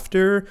soap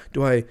after?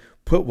 Do I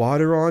put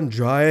water on,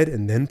 dry it,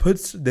 and then put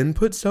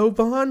soap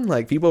on?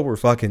 Like, people were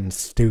fucking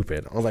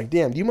stupid. I was like,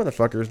 damn, you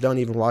motherfuckers don't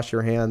even wash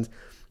your hands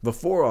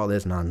before all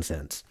this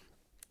nonsense,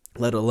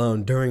 let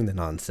alone during the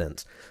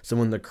nonsense. So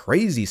when the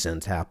crazy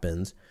sense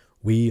happens,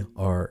 we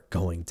are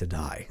going to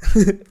die.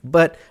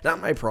 But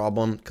not my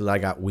problem, because I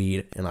got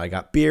weed and I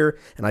got beer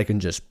and I can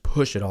just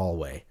push it all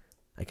away.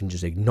 I can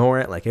just ignore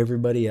it like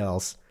everybody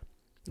else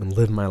and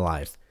live my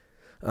life.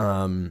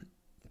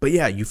 But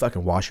yeah, you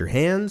fucking wash your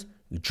hands,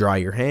 you dry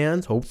your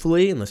hands,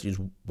 hopefully, unless you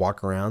just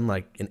walk around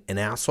like an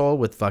asshole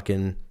with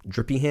fucking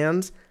drippy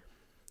hands.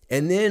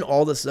 And then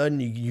all of a sudden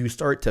you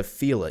start to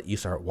feel it. You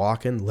start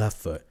walking, left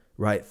foot,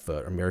 right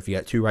foot. Or if you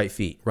got two right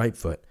feet, right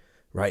foot.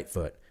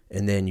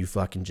 And then you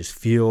fucking just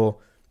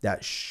feel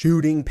that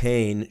shooting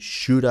pain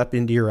shoot up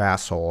into your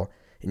asshole.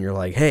 And you're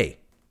like, hey,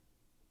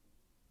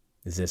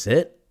 is this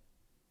it?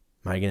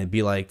 Am I going to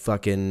be like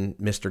fucking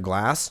Mr.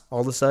 Glass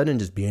all of a sudden and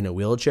just be in a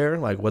wheelchair?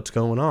 Like, what's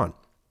going on?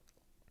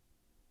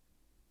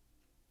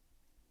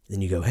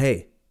 Then you go,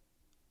 hey,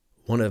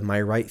 one of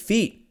my right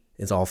feet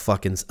is all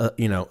fucking,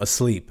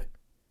 asleep.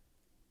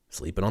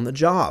 Sleeping on the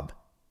job.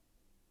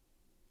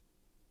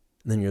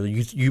 And then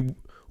you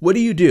what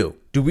do?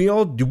 Do we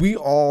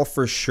all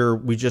for sure,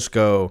 we just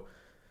go,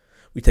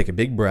 we take a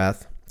big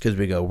breath because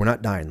we go, we're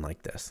not dying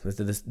like this.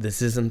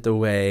 This isn't the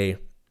way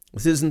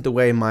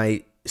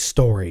my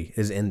story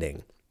is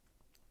ending.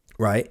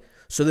 Right?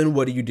 So then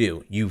what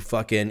do? You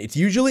fucking, it's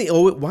usually,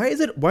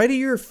 why do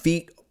your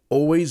feet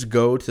always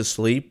go to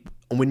sleep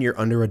when you're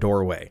under a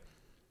doorway?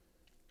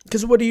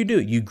 Because what do?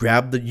 You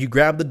grab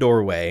the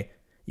doorway,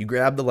 you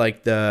grab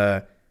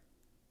the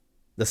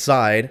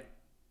side,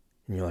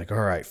 and you're like, all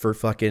right, for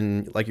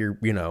fucking, like you're,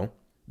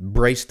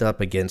 braced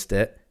up against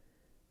it.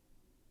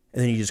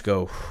 And then you just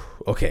go,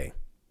 okay,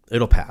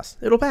 it'll pass.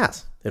 It'll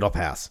pass. It'll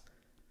pass.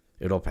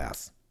 It'll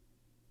pass.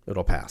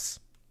 It'll pass.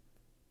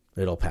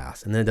 It'll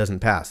pass. And then it doesn't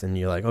pass. And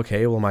you're like,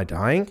 okay, well, am I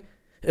dying?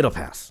 It'll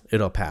pass.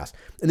 It'll pass.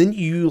 And then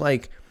you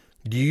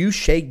do you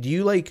shake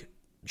your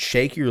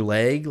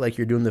leg like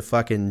you're doing the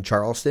fucking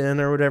Charleston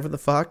or whatever the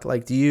fuck?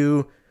 Like, do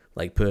you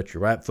put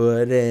your right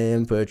foot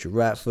in, put your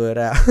right foot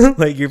out?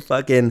 Like you're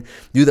fucking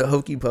do the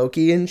hokey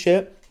pokey and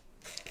shit?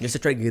 Just to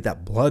try to get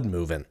that blood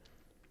moving.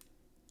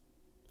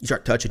 You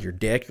start touching your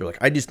dick. You're like,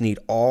 I just need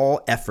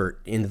all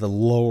effort into the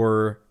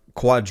lower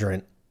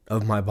quadrant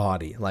of my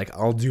body. Like,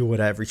 I'll do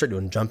whatever. You start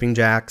doing jumping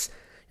jacks.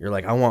 You're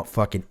like, I want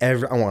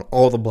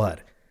all the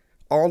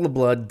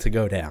blood to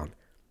go down.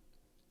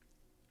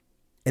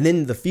 And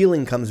then the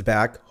feeling comes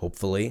back,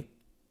 hopefully,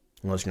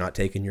 unless you're not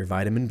taking your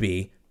vitamin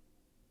B.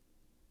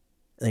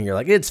 And you're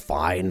like, it's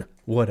fine,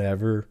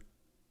 whatever.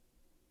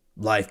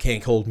 Life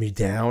can't hold me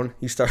down.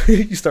 You start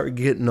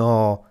getting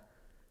all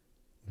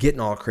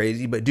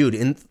crazy. But dude,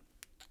 in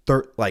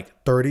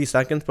 30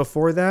 seconds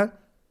before that,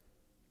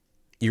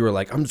 you were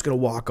like, I'm just going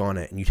to walk on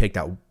it. And you take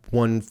that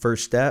one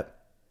first step.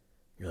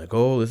 You're like,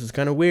 oh, this is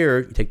kind of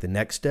weird. You take the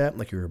next step,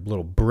 like you're a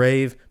little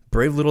brave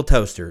little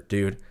toaster,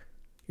 dude.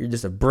 You're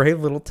just a brave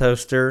little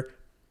toaster.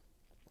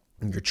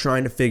 And you're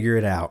trying to figure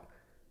it out.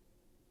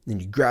 Then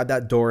you grab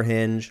that door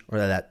hinge or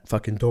that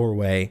fucking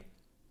doorway.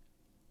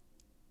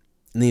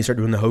 And then you start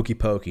doing the hokey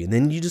pokey. And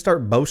then you just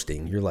start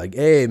boasting. You're like,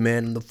 hey,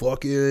 man,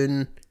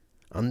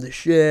 I'm the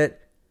shit.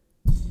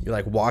 You're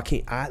like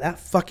walking. That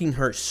fucking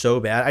hurts so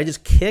bad. I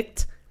just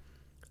kicked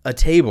a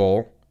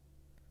table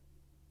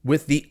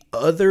with the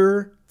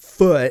other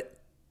foot.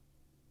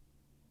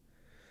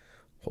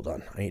 Hold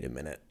on. I need a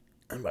minute.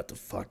 I'm about to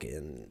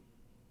fucking...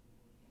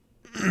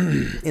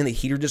 and the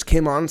heater just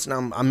came on, so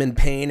now I'm in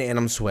pain and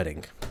I'm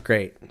sweating.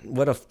 Great.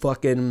 What a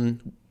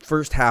fucking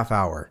first half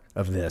hour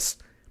of this.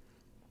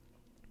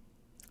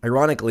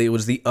 Ironically, it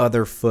was the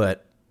other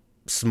foot,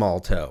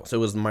 small toe. So it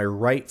was my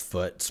right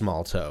foot,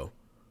 small toe.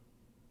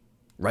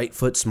 Right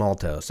foot, small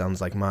toe. Sounds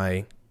like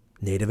my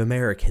Native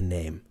American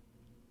name.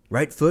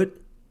 Right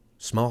foot,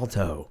 small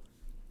toe.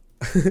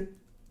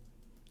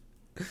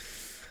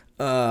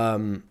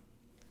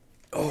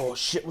 Oh,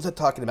 shit, what was I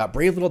talking about?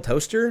 Brave little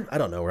toaster? I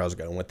don't know where I was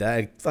going with that.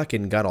 I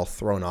fucking got all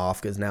thrown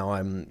off because now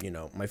I'm,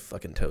 my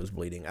fucking toe's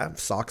bleeding. I have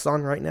socks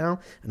on right now,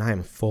 and I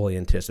am fully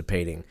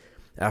anticipating.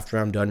 After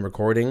I'm done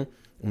recording,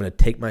 I'm going to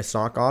take my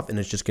sock off, and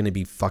it's just going to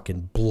be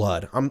fucking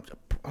blood. I'll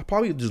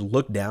probably just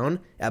look down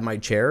at my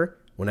chair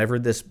whenever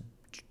this,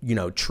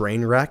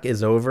 train wreck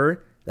is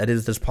over. That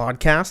is this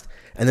podcast.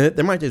 And then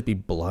there might just be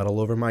blood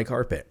all over my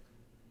carpet.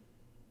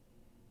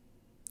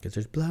 Because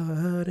there's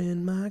blood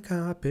in my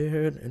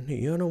carpet, and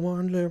you don't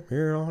want to live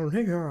here on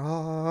here.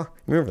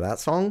 Remember that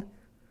song?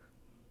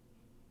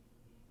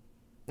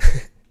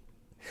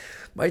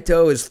 My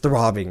toe is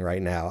throbbing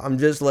right now. I'm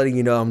just letting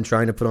you know I'm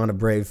trying to put on a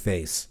brave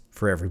face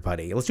for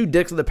everybody. Let's do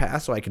Dicks of the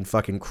Past so I can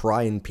fucking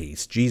cry in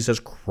peace. Jesus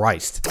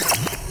Christ.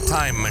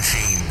 Time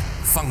machine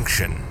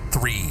function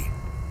 3,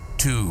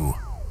 2,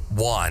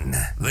 1.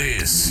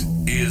 This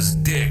is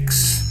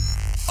Dicks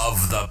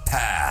of the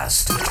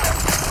Past.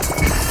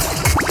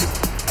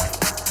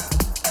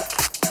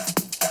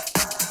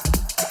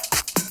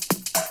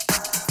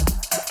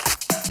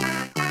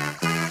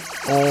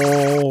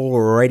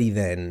 Alrighty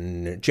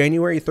then.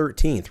 January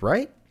 13th,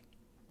 right?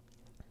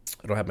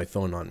 I don't have my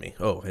phone on me.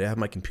 Oh, I have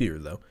my computer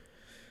though.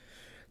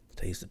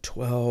 Today's the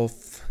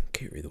 12th.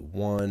 Carry the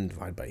 1,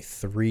 divide by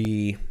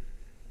 3.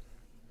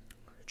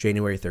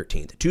 January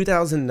 13th,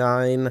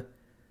 2009.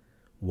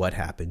 What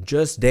happened?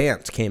 Just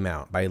Dance came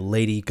out by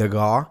Lady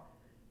Gaga.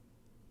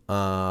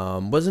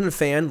 Wasn't a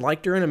fan.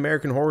 Liked her in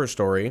American Horror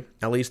Story.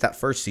 At least that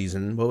first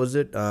season. What was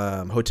it?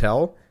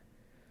 Hotel.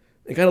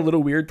 It got a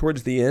little weird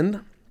towards the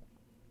end.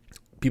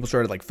 People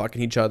started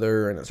fucking each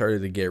other, and it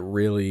started to get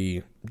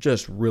really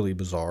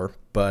bizarre.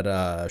 But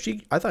I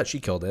thought she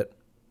killed it.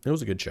 It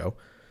was a good show.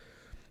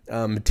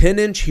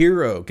 10-Inch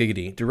Hero,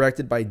 giggity,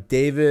 directed by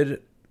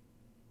David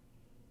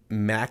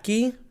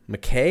McKay.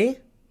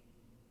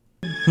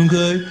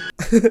 Okay.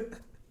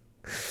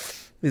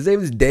 His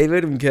name is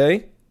David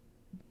McKay.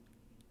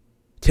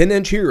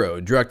 10-Inch Hero,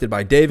 directed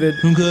by David.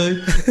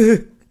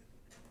 Okay.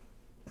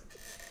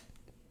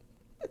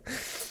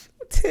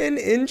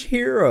 10-inch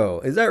hero.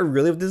 Is that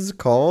really what this is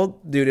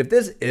called? Dude, if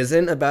this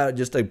isn't about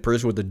just a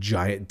person with a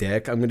giant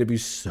dick, I'm going to be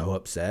so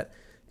upset.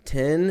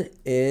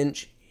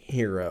 10-inch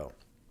hero.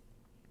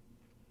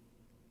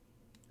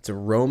 It's a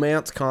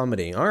romance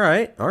comedy. All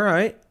right.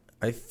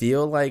 I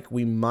feel like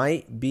we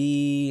might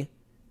be...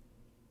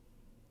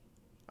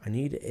 I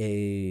need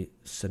a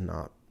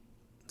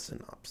synopsis.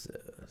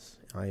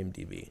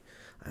 IMDb.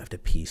 I have to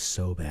pee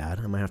so bad.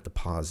 I might have to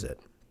pause it.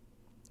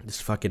 This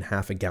fucking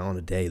half a gallon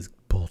a day is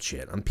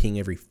bullshit. I'm peeing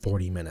every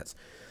 40 minutes.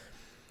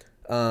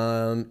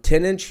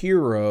 10-inch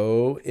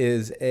hero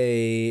is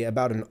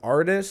about an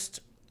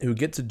artist who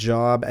gets a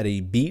job at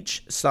a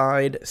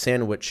beachside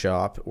sandwich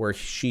shop where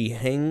she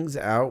hangs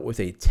out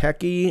with a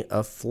techie,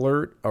 a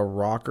flirt, a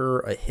rocker,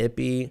 a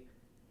hippie,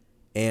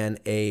 and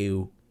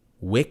a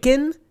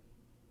Wiccan?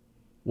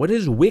 What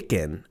is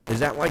Wiccan? Is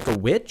that like a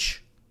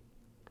witch?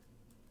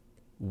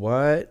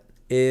 What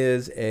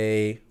is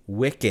a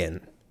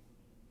Wiccan?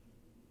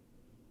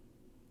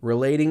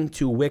 Relating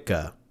to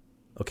Wicca.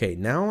 Okay,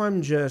 now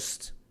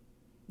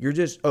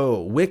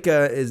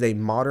Wicca is a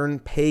modern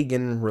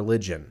pagan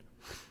religion.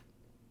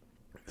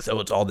 So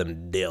it's all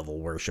them devil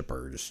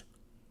worshippers.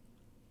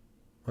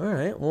 All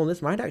right, well,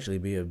 this might actually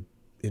be an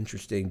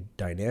interesting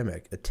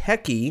dynamic. A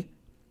techie,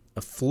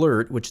 a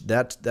flirt, which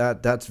that's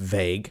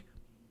vague.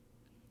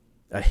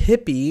 A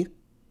hippie,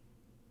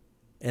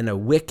 and a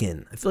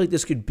Wiccan. I feel like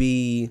this could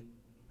be...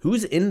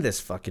 Who's in this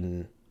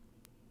fucking...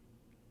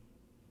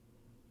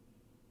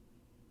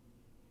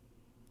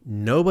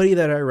 Nobody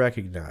that I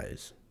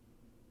recognize.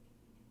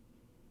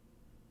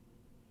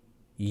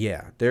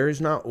 Yeah, there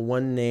is not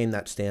one name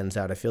that stands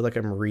out. I feel like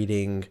I'm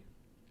reading...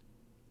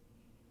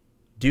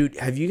 Dude,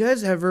 have you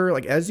guys ever,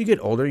 like, as you get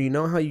older, you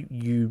know how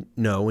you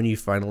know when you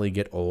finally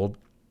get old?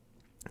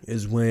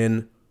 Is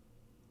when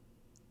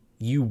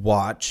you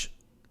watch,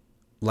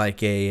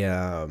 like, like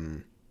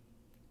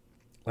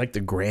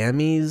the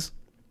Grammys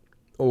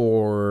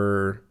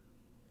or,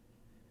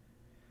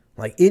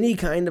 like, any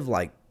kind of,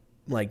 like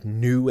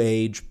new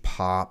age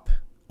pop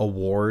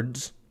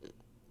awards,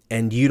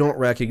 and you don't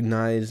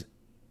recognize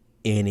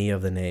any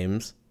of the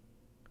names.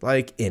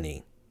 Like,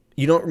 any.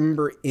 You don't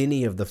remember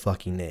any of the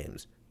fucking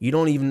names. You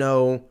don't even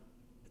know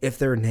if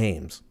they're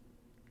names.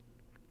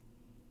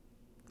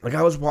 Like,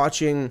 I was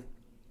watching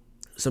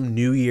some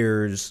New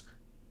Year's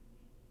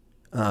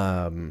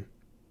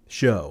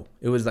show.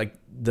 It was like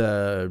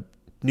the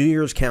New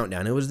Year's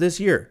countdown. It was this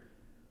year.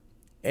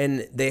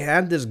 And they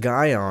had this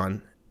guy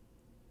on.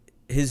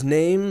 His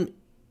name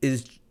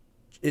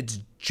it's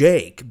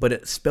Jake, but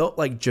it's spelt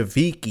like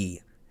Javike.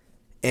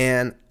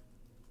 And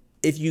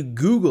if you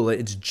Google it,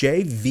 it's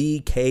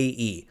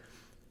Jvke.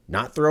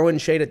 Not throwing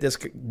shade at this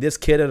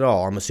kid at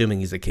all. I'm assuming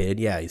he's a kid.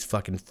 Yeah, he's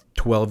fucking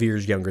 12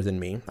 years younger than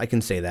me. I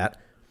can say that.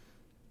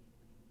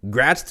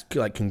 Congrats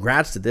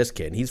to this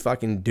kid. He's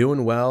fucking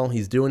doing well.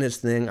 He's doing his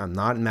thing. I'm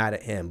not mad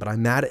at him, but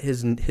I'm mad at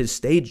his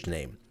stage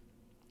name.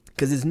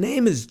 Because his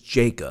name is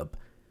Jacob.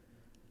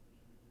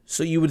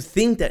 So you would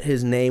think that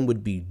his name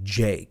would be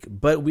Jake.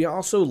 But we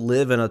also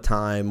live in a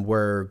time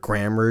where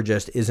grammar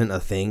just isn't a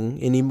thing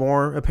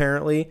anymore,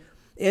 apparently.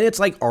 And it's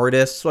like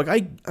artists. Like,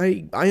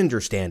 I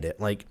understand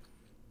it. Like,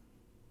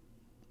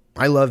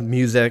 I love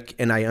music,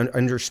 and I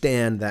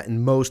understand that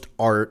in most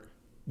art,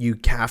 you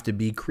have to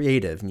be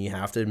creative, and you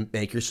have to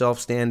make yourself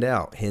stand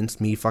out.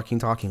 Hence me fucking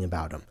talking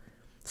about him.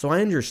 So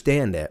I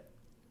understand it.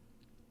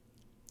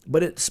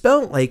 But it's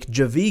spelled like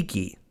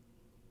Javike.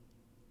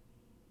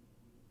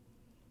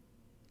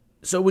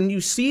 So when you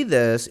see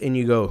this and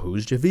you go,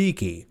 who's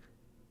Javike?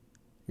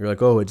 You're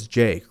like, oh, it's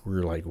Jake.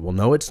 We're like, well,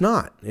 no, it's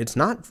not. It's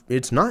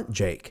not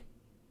Jake.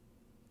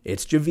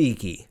 It's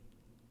Javike.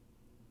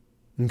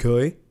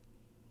 Okay.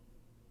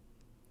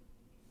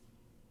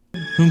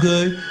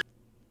 Okay.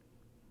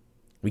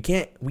 We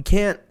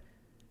can't.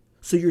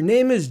 So your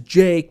name is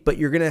Jake, but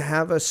you're going to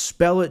have us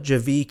spell it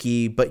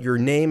Javike, but your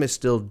name is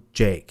still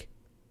Jake.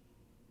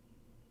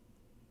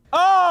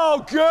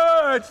 Oh,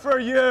 good for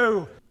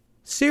you.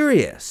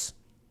 Serious.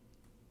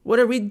 What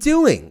are we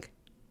doing?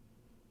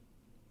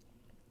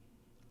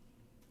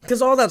 Because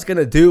all that's going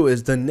to do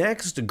is the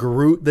next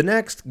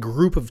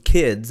group of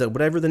kids,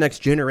 whatever the next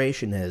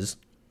generation is,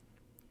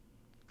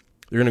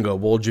 they're going to go,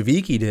 well,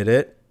 Javike did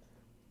it.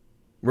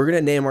 We're going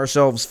to name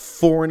ourselves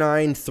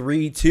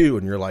 4932.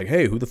 And you're like,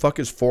 hey, who the fuck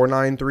is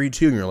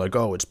 4932? And you're like,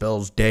 oh, it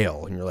spells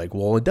Dale. And you're like,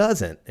 well, it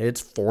doesn't. It's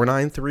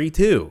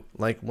 4932.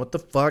 Like, what the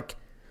fuck?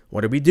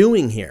 What are we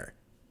doing here?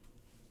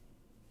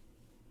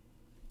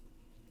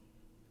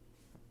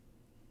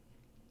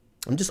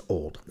 I'm just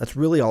old. That's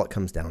really all it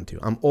comes down to.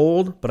 I'm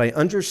old, but I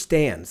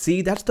understand.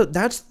 See, that's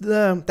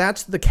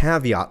the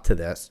caveat to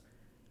this.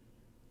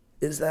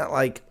 Is that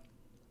like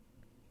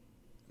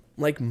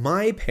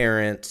my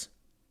parents,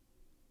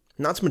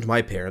 not so much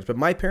my parents, but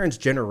my parents'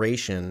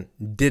 generation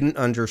didn't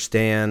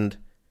understand.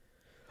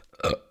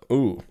 I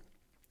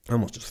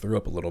almost just threw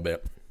up a little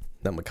bit.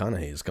 That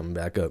McConaughey is coming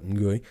back up.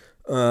 Okay.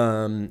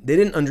 They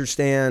didn't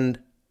understand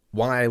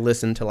why I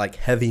listened to like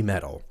heavy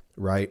metal,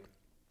 right?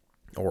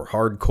 Or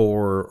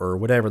hardcore, or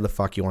whatever the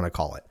fuck you want to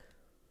call it.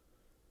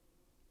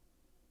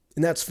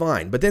 And that's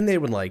fine. But then they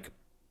would like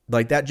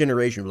that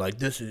generation would be like,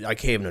 this is, I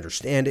can't even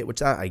understand it,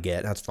 which I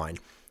get. That's fine.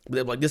 But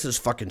they're like, this is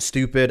fucking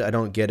stupid. I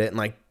don't get it. And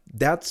like,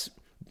 that's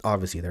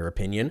obviously their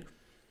opinion.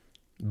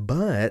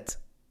 But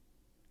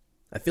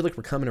I feel like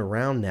we're coming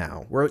around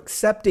now. We're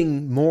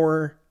accepting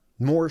more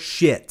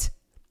shit.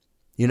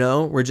 You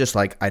know, we're just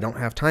like, I don't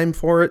have time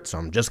for it, so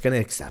I'm just going to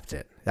accept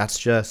it. That's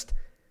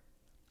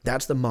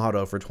the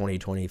motto for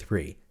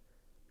 2023.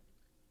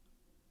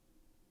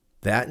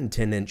 That and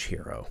 10-inch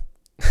hero.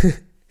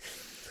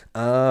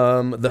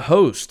 The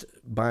Host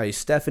by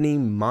Stephanie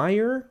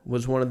Meyer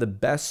was one of the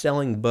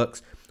best-selling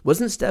books.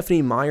 Wasn't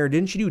Stephanie Meyer,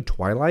 didn't she do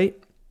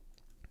Twilight?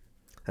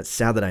 That's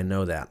sad that I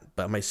know that,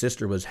 but my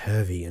sister was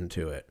heavy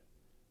into it.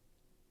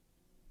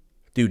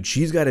 Dude,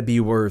 she's got to be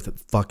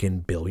worth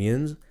fucking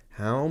billions.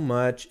 How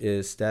much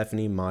is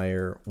Stephanie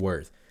Meyer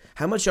worth?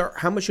 How much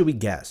should we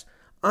guess?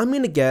 I'm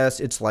going to guess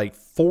it's like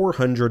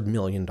 $400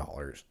 million.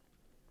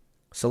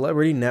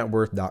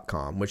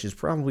 CelebrityNetWorth.com, which is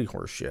probably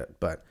horseshit,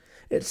 but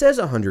it says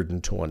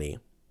 120.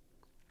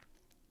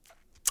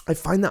 I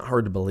find that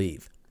hard to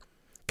believe,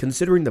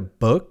 considering the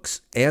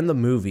books and the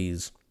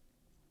movies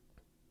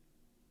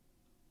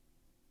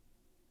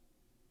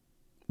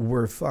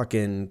were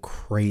fucking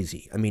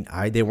crazy. I mean,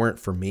 they weren't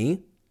for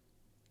me.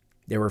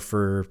 They were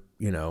for,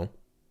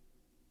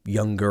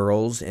 young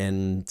girls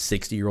and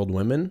 60-year-old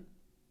women.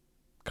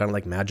 Kind of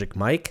like Magic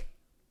Mike.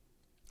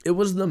 It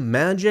was the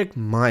Magic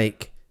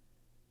Mike.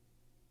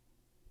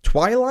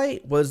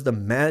 Twilight was the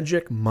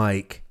Magic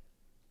Mike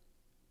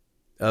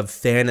of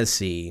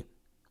fantasy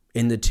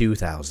in the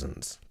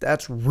 2000s.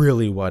 That's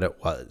really what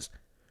it was.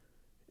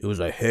 It was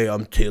like, hey,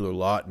 I'm Taylor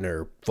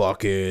Lautner.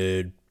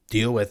 Fucking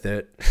deal with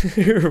it.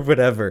 Or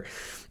whatever.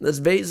 That's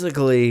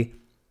basically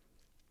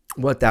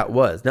what that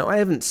was. Now, I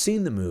haven't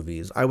seen the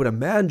movies. I would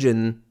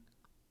imagine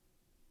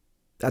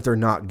that they're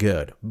not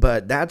good.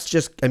 But that's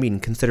just,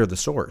 consider the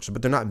source.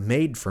 But they're not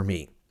made for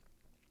me.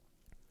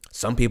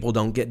 Some people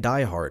don't get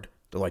Die Hard.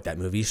 They're like, that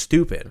movie's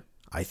stupid.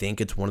 I think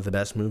it's one of the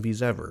best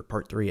movies ever.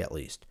 Part 3 at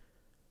least.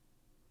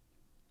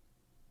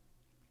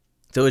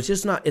 So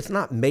it's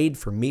not made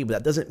for me, but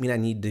that doesn't mean I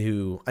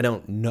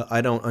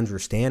don't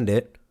understand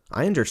it.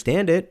 I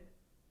understand it.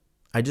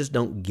 I just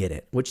don't get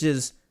it, which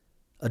is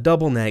a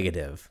double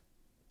negative.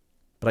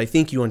 But I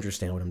think you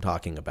understand what I'm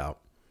talking about.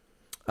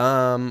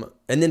 And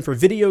then for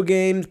video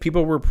games,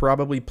 people were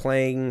probably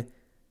playing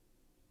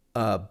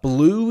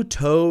Blue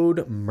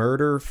Toad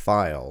Murder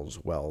Files.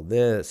 Well,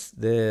 this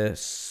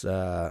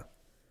doesn't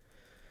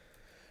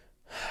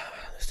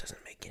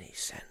make any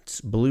sense.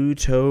 Blue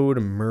Toad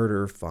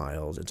Murder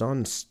Files. It's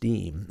on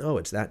Steam. Oh,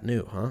 it's that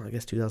new, huh? I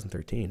guess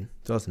 2013.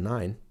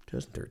 2009.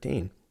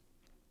 2013.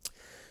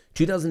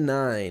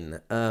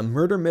 2009.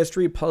 Murder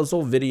mystery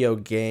puzzle video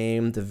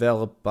game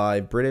developed by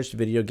British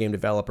video game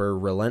developer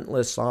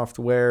Relentless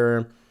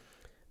Software.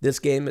 This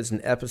game is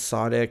an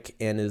episodic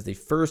and is the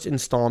first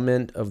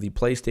installment of the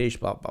PlayStation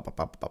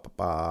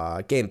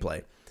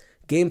gameplay.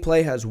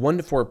 Gameplay has 1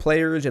 to 4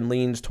 players and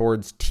leans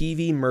towards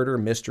TV murder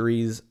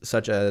mysteries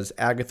such as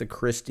Agatha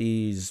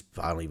Christie's,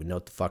 I don't even know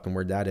what the fucking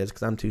word that is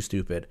because I'm too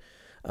stupid,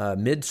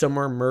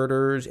 Midsommar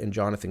Murders and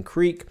Jonathan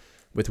Creek,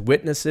 with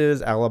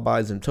witnesses,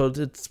 alibis, and toads.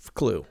 It's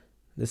Clue.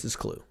 This is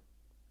Clue.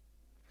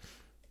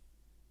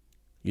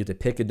 You have to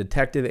pick a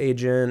detective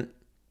agent.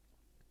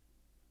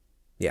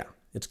 Yeah,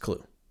 it's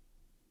Clue.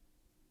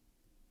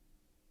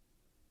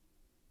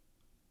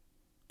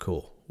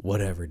 Cool.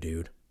 Whatever,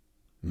 dude.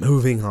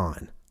 Moving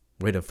on.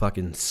 Way to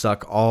fucking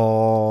suck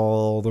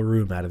all the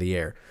room out of the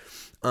air.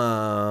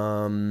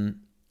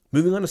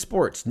 Moving on to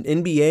sports.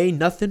 NBA,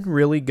 nothing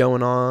really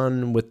going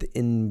on with the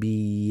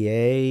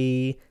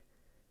NBA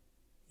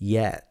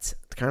yet.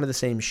 It's kind of the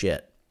same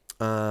shit.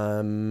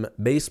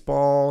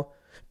 Baseball,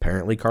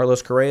 apparently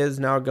Carlos Correa is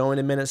now going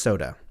to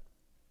Minnesota.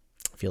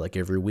 I feel like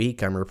every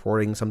week I'm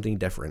reporting something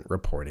different.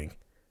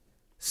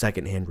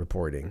 Secondhand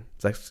reporting.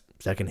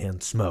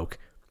 Secondhand smoke.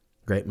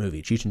 Great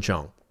movie. Cheech and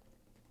Chong.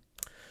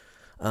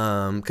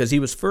 Because he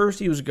was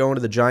going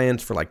to the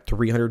Giants for like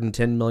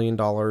 $310 million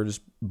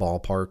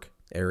ballpark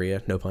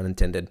area. No pun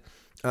intended.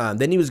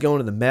 Then he was going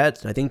to the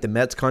Mets. I think the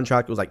Mets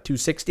contract was like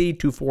 $260,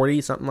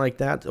 $240, something like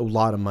that. A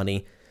lot of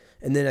money.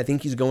 And then I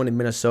think he's going to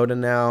Minnesota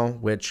now,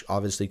 which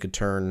obviously could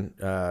turn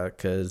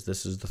because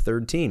this is the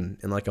third team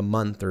in like a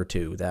month or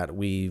two that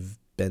we've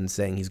been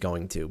saying he's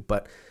going to.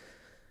 But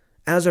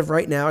as of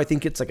right now, I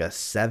think it's like a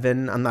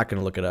 7. I'm not going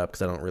to look it up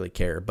because I don't really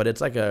care. But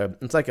it's like a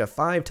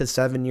 5 to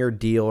 7 year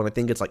deal, and I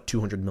think it's like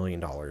 $200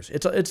 million.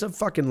 It's a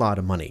fucking lot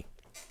of money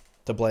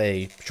to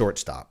play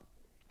shortstop.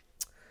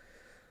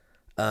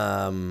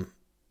 Until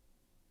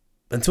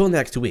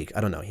next week,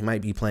 I don't know. He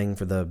might be playing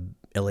for the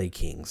LA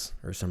Kings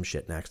or some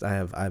shit next. I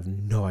have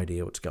no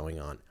idea what's going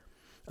on.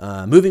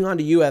 Moving on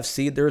to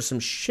UFC, there was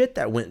some shit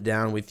that went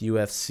down with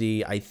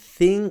UFC. I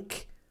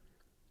think,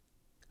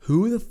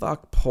 who the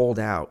fuck pulled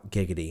out,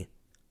 Giggity?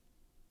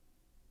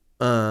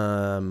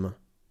 Because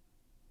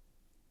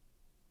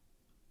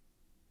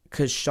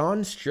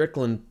Sean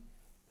Strickland,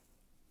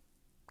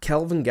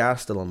 Kelvin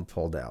Gastelum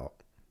pulled out.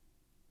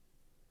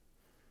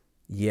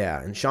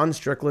 Yeah, and Sean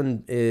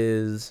Strickland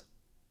is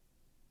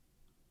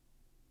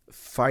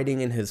fighting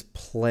in his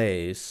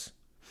place.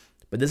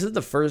 But this is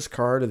the first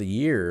card of the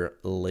year,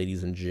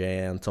 ladies and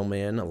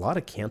gentlemen. A lot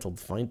of canceled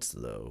fights,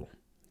 though.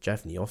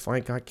 Jeff Neal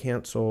fight got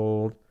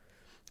canceled.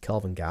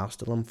 Kelvin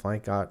Gastelum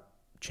fight got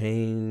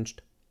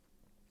changed.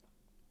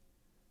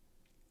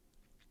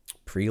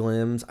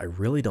 Prelims. I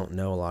really don't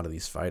know a lot of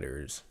these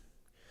fighters.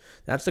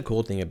 That's the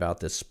cool thing about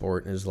this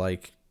sport is,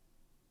 like,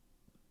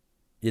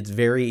 it's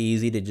very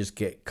easy to just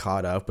get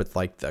caught up with,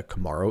 like, the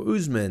Kamaru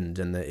Usmans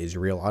and the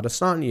Israel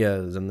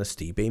Adesanyas and the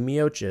Stipe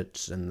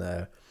Miocic and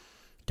the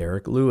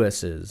Derek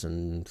Lewis's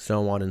and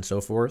so on and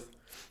so forth.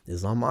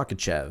 Islam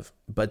Makhachev.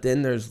 But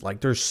then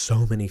there's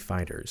so many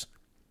fighters.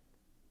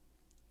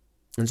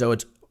 And so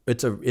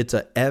it's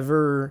a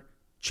ever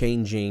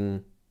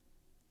changing.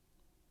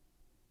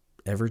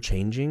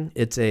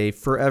 It's a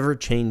forever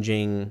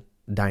changing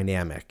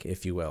dynamic,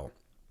 if you will.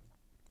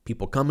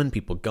 People coming,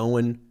 people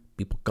going,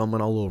 people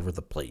coming all over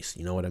the place.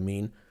 You know what I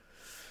mean?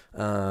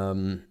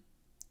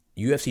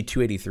 UFC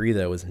 283,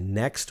 though, is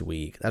next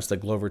week. That's the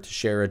Glover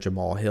Teixeira,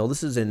 Jamal Hill.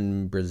 This is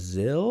in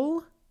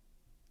Brazil,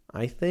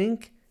 I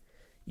think.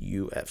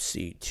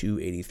 UFC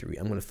 283.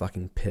 I'm going to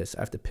fucking piss.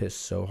 I have to piss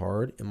so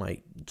hard. It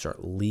might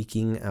start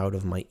leaking out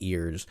of my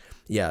ears.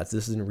 Yeah, this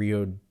is in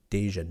Rio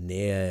de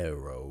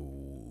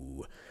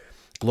Janeiro.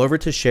 Glover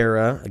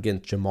Teixeira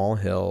against Jamal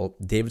Hill,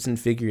 Davidson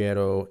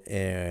Figueiredo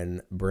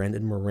and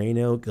Brandon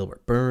Moreno,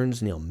 Gilbert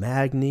Burns, Neil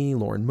Magny,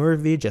 Lauren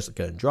Murphy,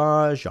 Jessica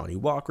Andrade, Johnny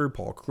Walker,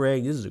 Paul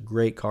Craig. This is a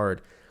great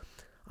card.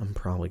 I'm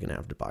probably going to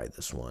have to buy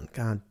this one.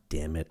 God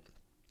damn it.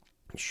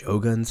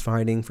 Shogun's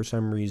fighting for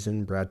some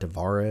reason. Brad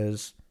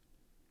Tavares.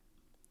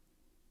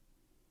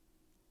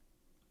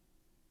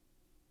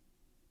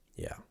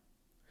 Yeah.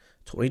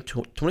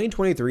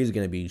 2023 is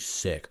going to be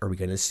sick. Are we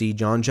going to see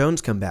John Jones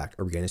come back?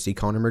 Are we going to see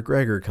Conor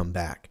McGregor come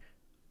back?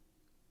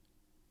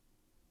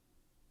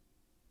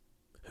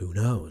 Who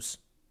knows?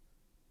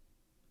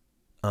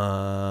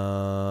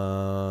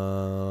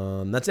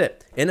 That's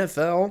it.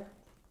 NFL.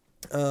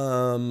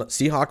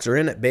 Seahawks are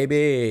in it,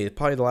 baby.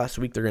 Probably the last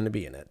week they're going to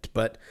be in it,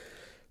 but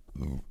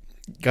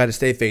got to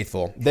stay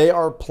faithful. They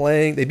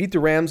beat the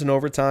Rams in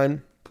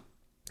overtime.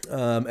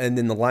 And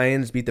then the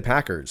Lions beat the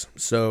Packers.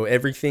 So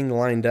everything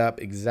lined up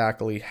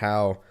exactly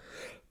how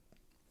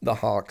the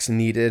Hawks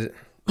needed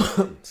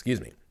to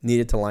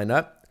line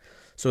up.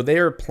 So they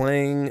are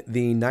playing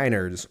the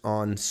Niners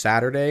on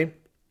Saturday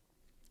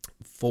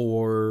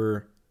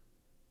for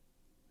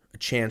a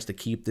chance to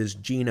keep this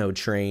Geno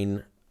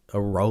train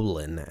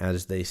a-rolling,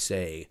 as they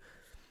say.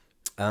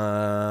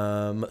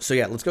 So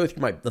yeah, let's go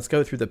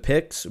through the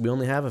picks. We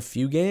only have a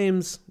few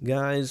games,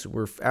 guys.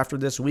 After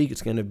this week,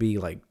 it's going to be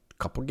like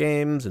couple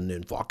games and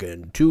then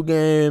fucking 2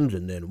 games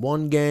and then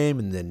 1 game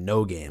and then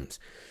no games.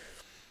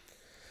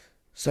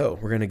 So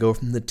we're going to go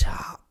from the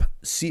top.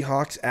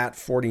 Seahawks at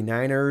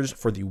 49ers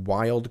for the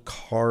wild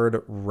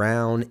card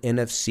round,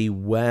 NFC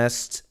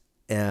West.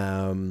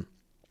 I'm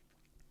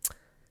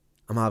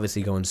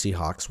obviously going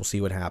Seahawks. We'll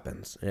see what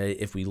happens.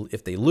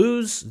 If they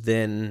lose,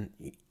 then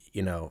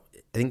I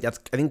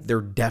think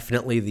they're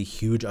definitely the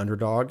huge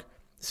underdog,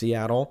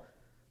 Seattle.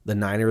 The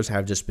Niners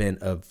have just been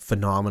a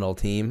phenomenal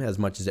team, as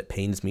much as it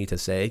pains me to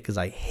say, because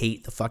I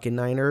hate the fucking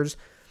Niners.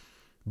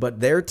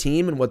 But their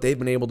team and what they've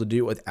been able to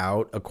do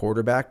without a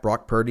quarterback,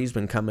 Brock Purdy's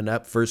been coming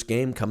up. First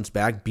game, comes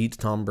back, beats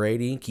Tom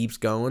Brady, keeps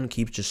going,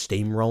 keeps just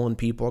steamrolling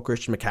people.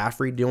 Christian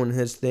McCaffrey doing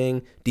his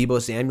thing.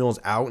 Deebo Samuel's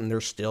out, and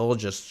they're still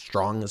just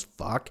strong as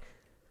fuck.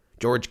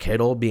 George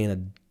Kittle being a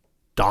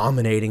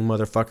dominating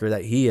motherfucker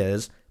that he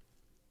is.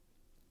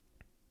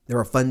 They're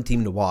a fun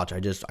team to watch.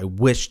 I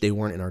wish they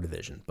weren't in our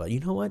division. But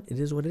you know what? It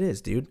is what it is,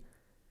 dude.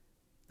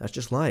 That's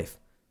just life.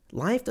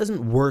 Life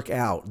doesn't work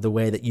out the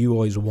way that you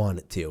always want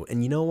it to.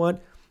 And you know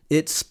what?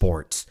 It's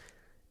sports.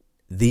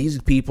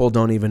 These people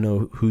don't even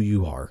know who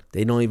you are.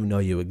 They don't even know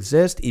you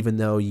exist, even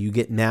though you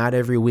get mad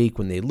every week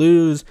when they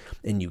lose,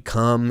 and you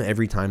come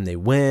every time they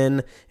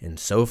win, and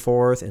so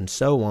forth and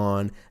so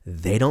on.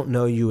 They don't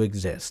know you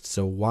exist.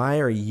 So why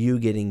are you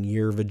getting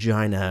your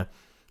vagina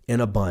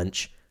in a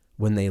bunch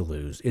when they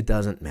lose? It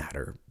doesn't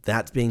matter.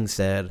 That being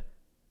said,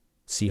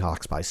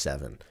 Seahawks by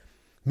 7.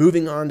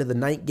 Moving on to the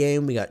night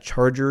game, we got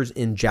Chargers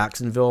in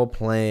Jacksonville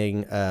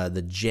playing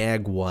the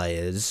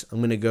Jaguars. I'm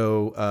going to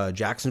go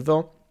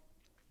Jacksonville.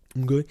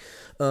 Okay.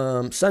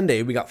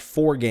 Sunday, we got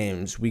 4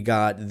 games. We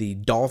got the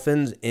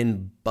Dolphins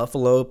in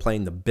Buffalo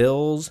playing the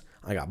Bills.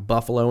 I got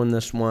Buffalo in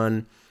this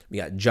one. We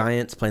got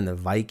Giants playing the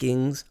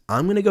Vikings.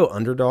 I'm going to go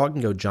underdog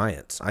and go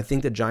Giants. I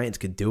think the Giants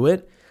could do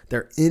it.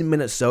 They're in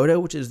Minnesota,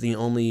 which is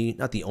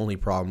not the only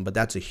problem, but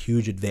that's a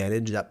huge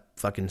advantage. That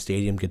fucking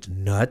stadium gets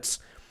nuts.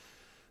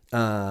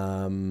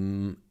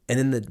 And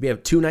then we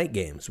have 2 night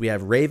games. We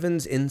have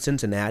Ravens in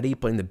Cincinnati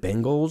playing the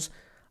Bengals.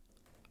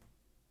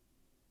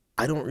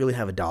 I don't really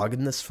have a dog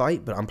in this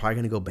fight, but I'm probably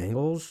going to go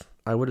Bengals,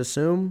 I would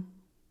assume.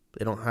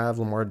 They don't have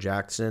Lamar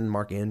Jackson.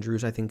 Mark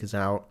Andrews, I think, is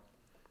out.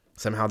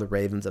 Somehow the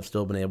Ravens have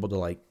still been able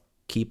to,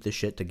 keep the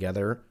shit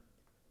together.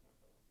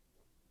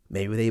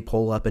 Maybe they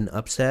pull up an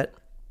upset.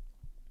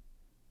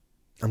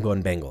 I'm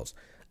going Bengals.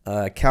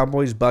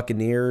 Cowboys,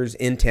 Buccaneers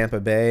in Tampa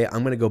Bay.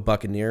 I'm going to go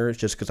Buccaneers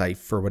just because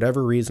for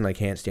whatever reason, I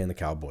can't stand the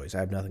Cowboys. I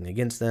have nothing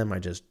against them.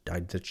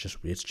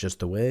 It's just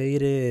the way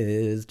it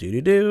is.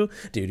 Do-do-do,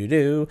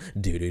 do-do-do,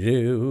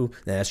 do-do-do.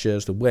 That's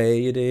just the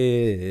way it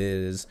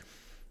is.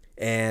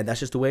 And that's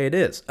just the way it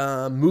is.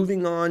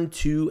 Moving on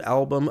to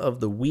album of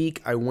the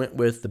week, I went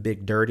with The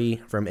Big Dirty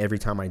from Every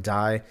Time I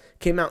Die.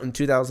 Came out in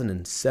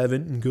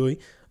 2007.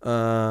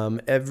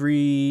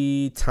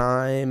 Every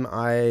time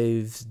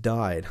I've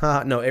died.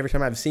 Every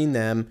time I've seen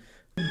them.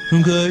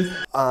 Okay.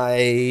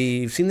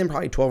 I've seen them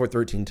probably 12 or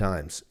 13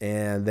 times.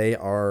 And they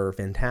are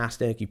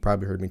fantastic. You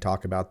probably heard me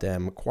talk about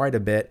them quite a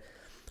bit.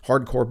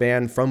 Hardcore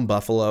band from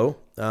Buffalo.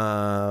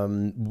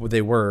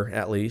 They were,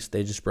 at least.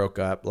 They just broke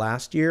up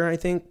last year, I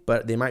think.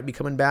 But they might be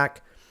coming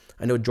back.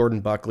 I know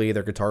Jordan Buckley,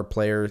 their guitar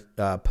player,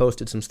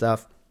 posted some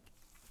stuff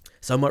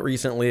somewhat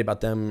recently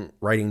about them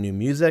writing new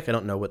music. I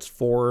don't know what's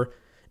for.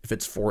 If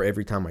it's for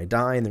Every Time I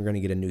Die and they're going to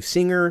get a new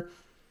singer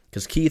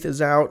because Keith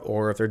is out,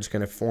 or if they're just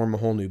going to form a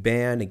whole new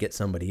band and get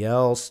somebody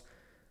else.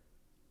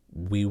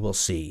 We will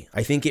see.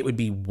 I think it would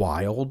be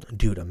wild.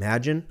 Dude,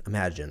 imagine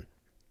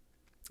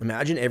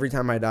Every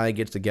Time I Die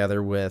gets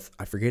together with,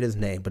 I forget his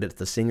name, but it's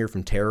the singer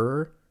from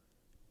Terror.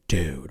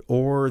 Dude.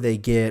 Or they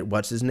get,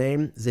 what's his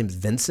name? His name's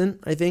Vincent,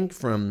 I think,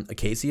 from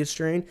Acacia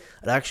Strain.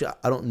 I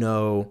don't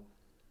know.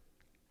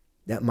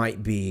 He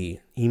might be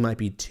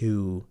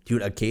too.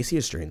 Dude,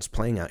 Acacia Strain's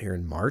playing out here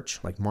in March,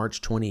 like March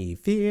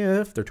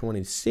 25th or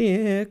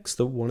 26th,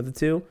 one of the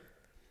two.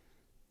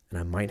 And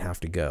I might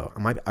have to go.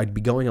 I'd be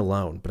going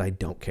alone, but I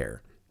don't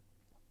care.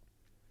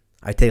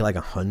 I take like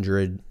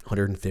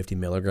 150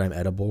 milligram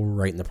edible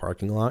right in the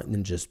parking lot and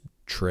then just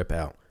trip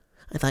out.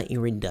 I thought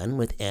you were done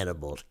with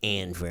edibles,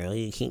 Andrew.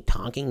 You keep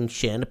talking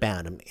shit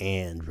about them,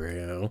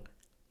 Andrew.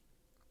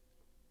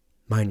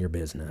 Mind your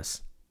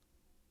business.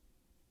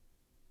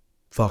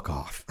 Fuck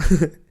off.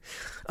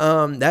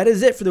 That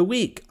is it for the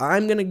week.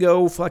 I'm going to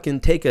go fucking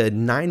take a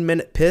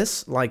 9-minute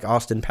piss like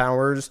Austin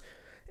Powers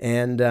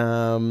and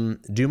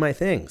do my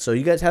thing. So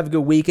you guys have a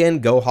good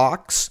weekend. Go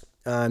Hawks.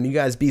 You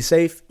guys be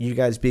safe. You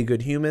guys be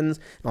good humans.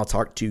 And I'll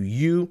talk to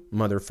you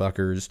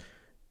motherfuckers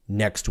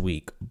next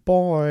week.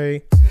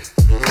 Bye.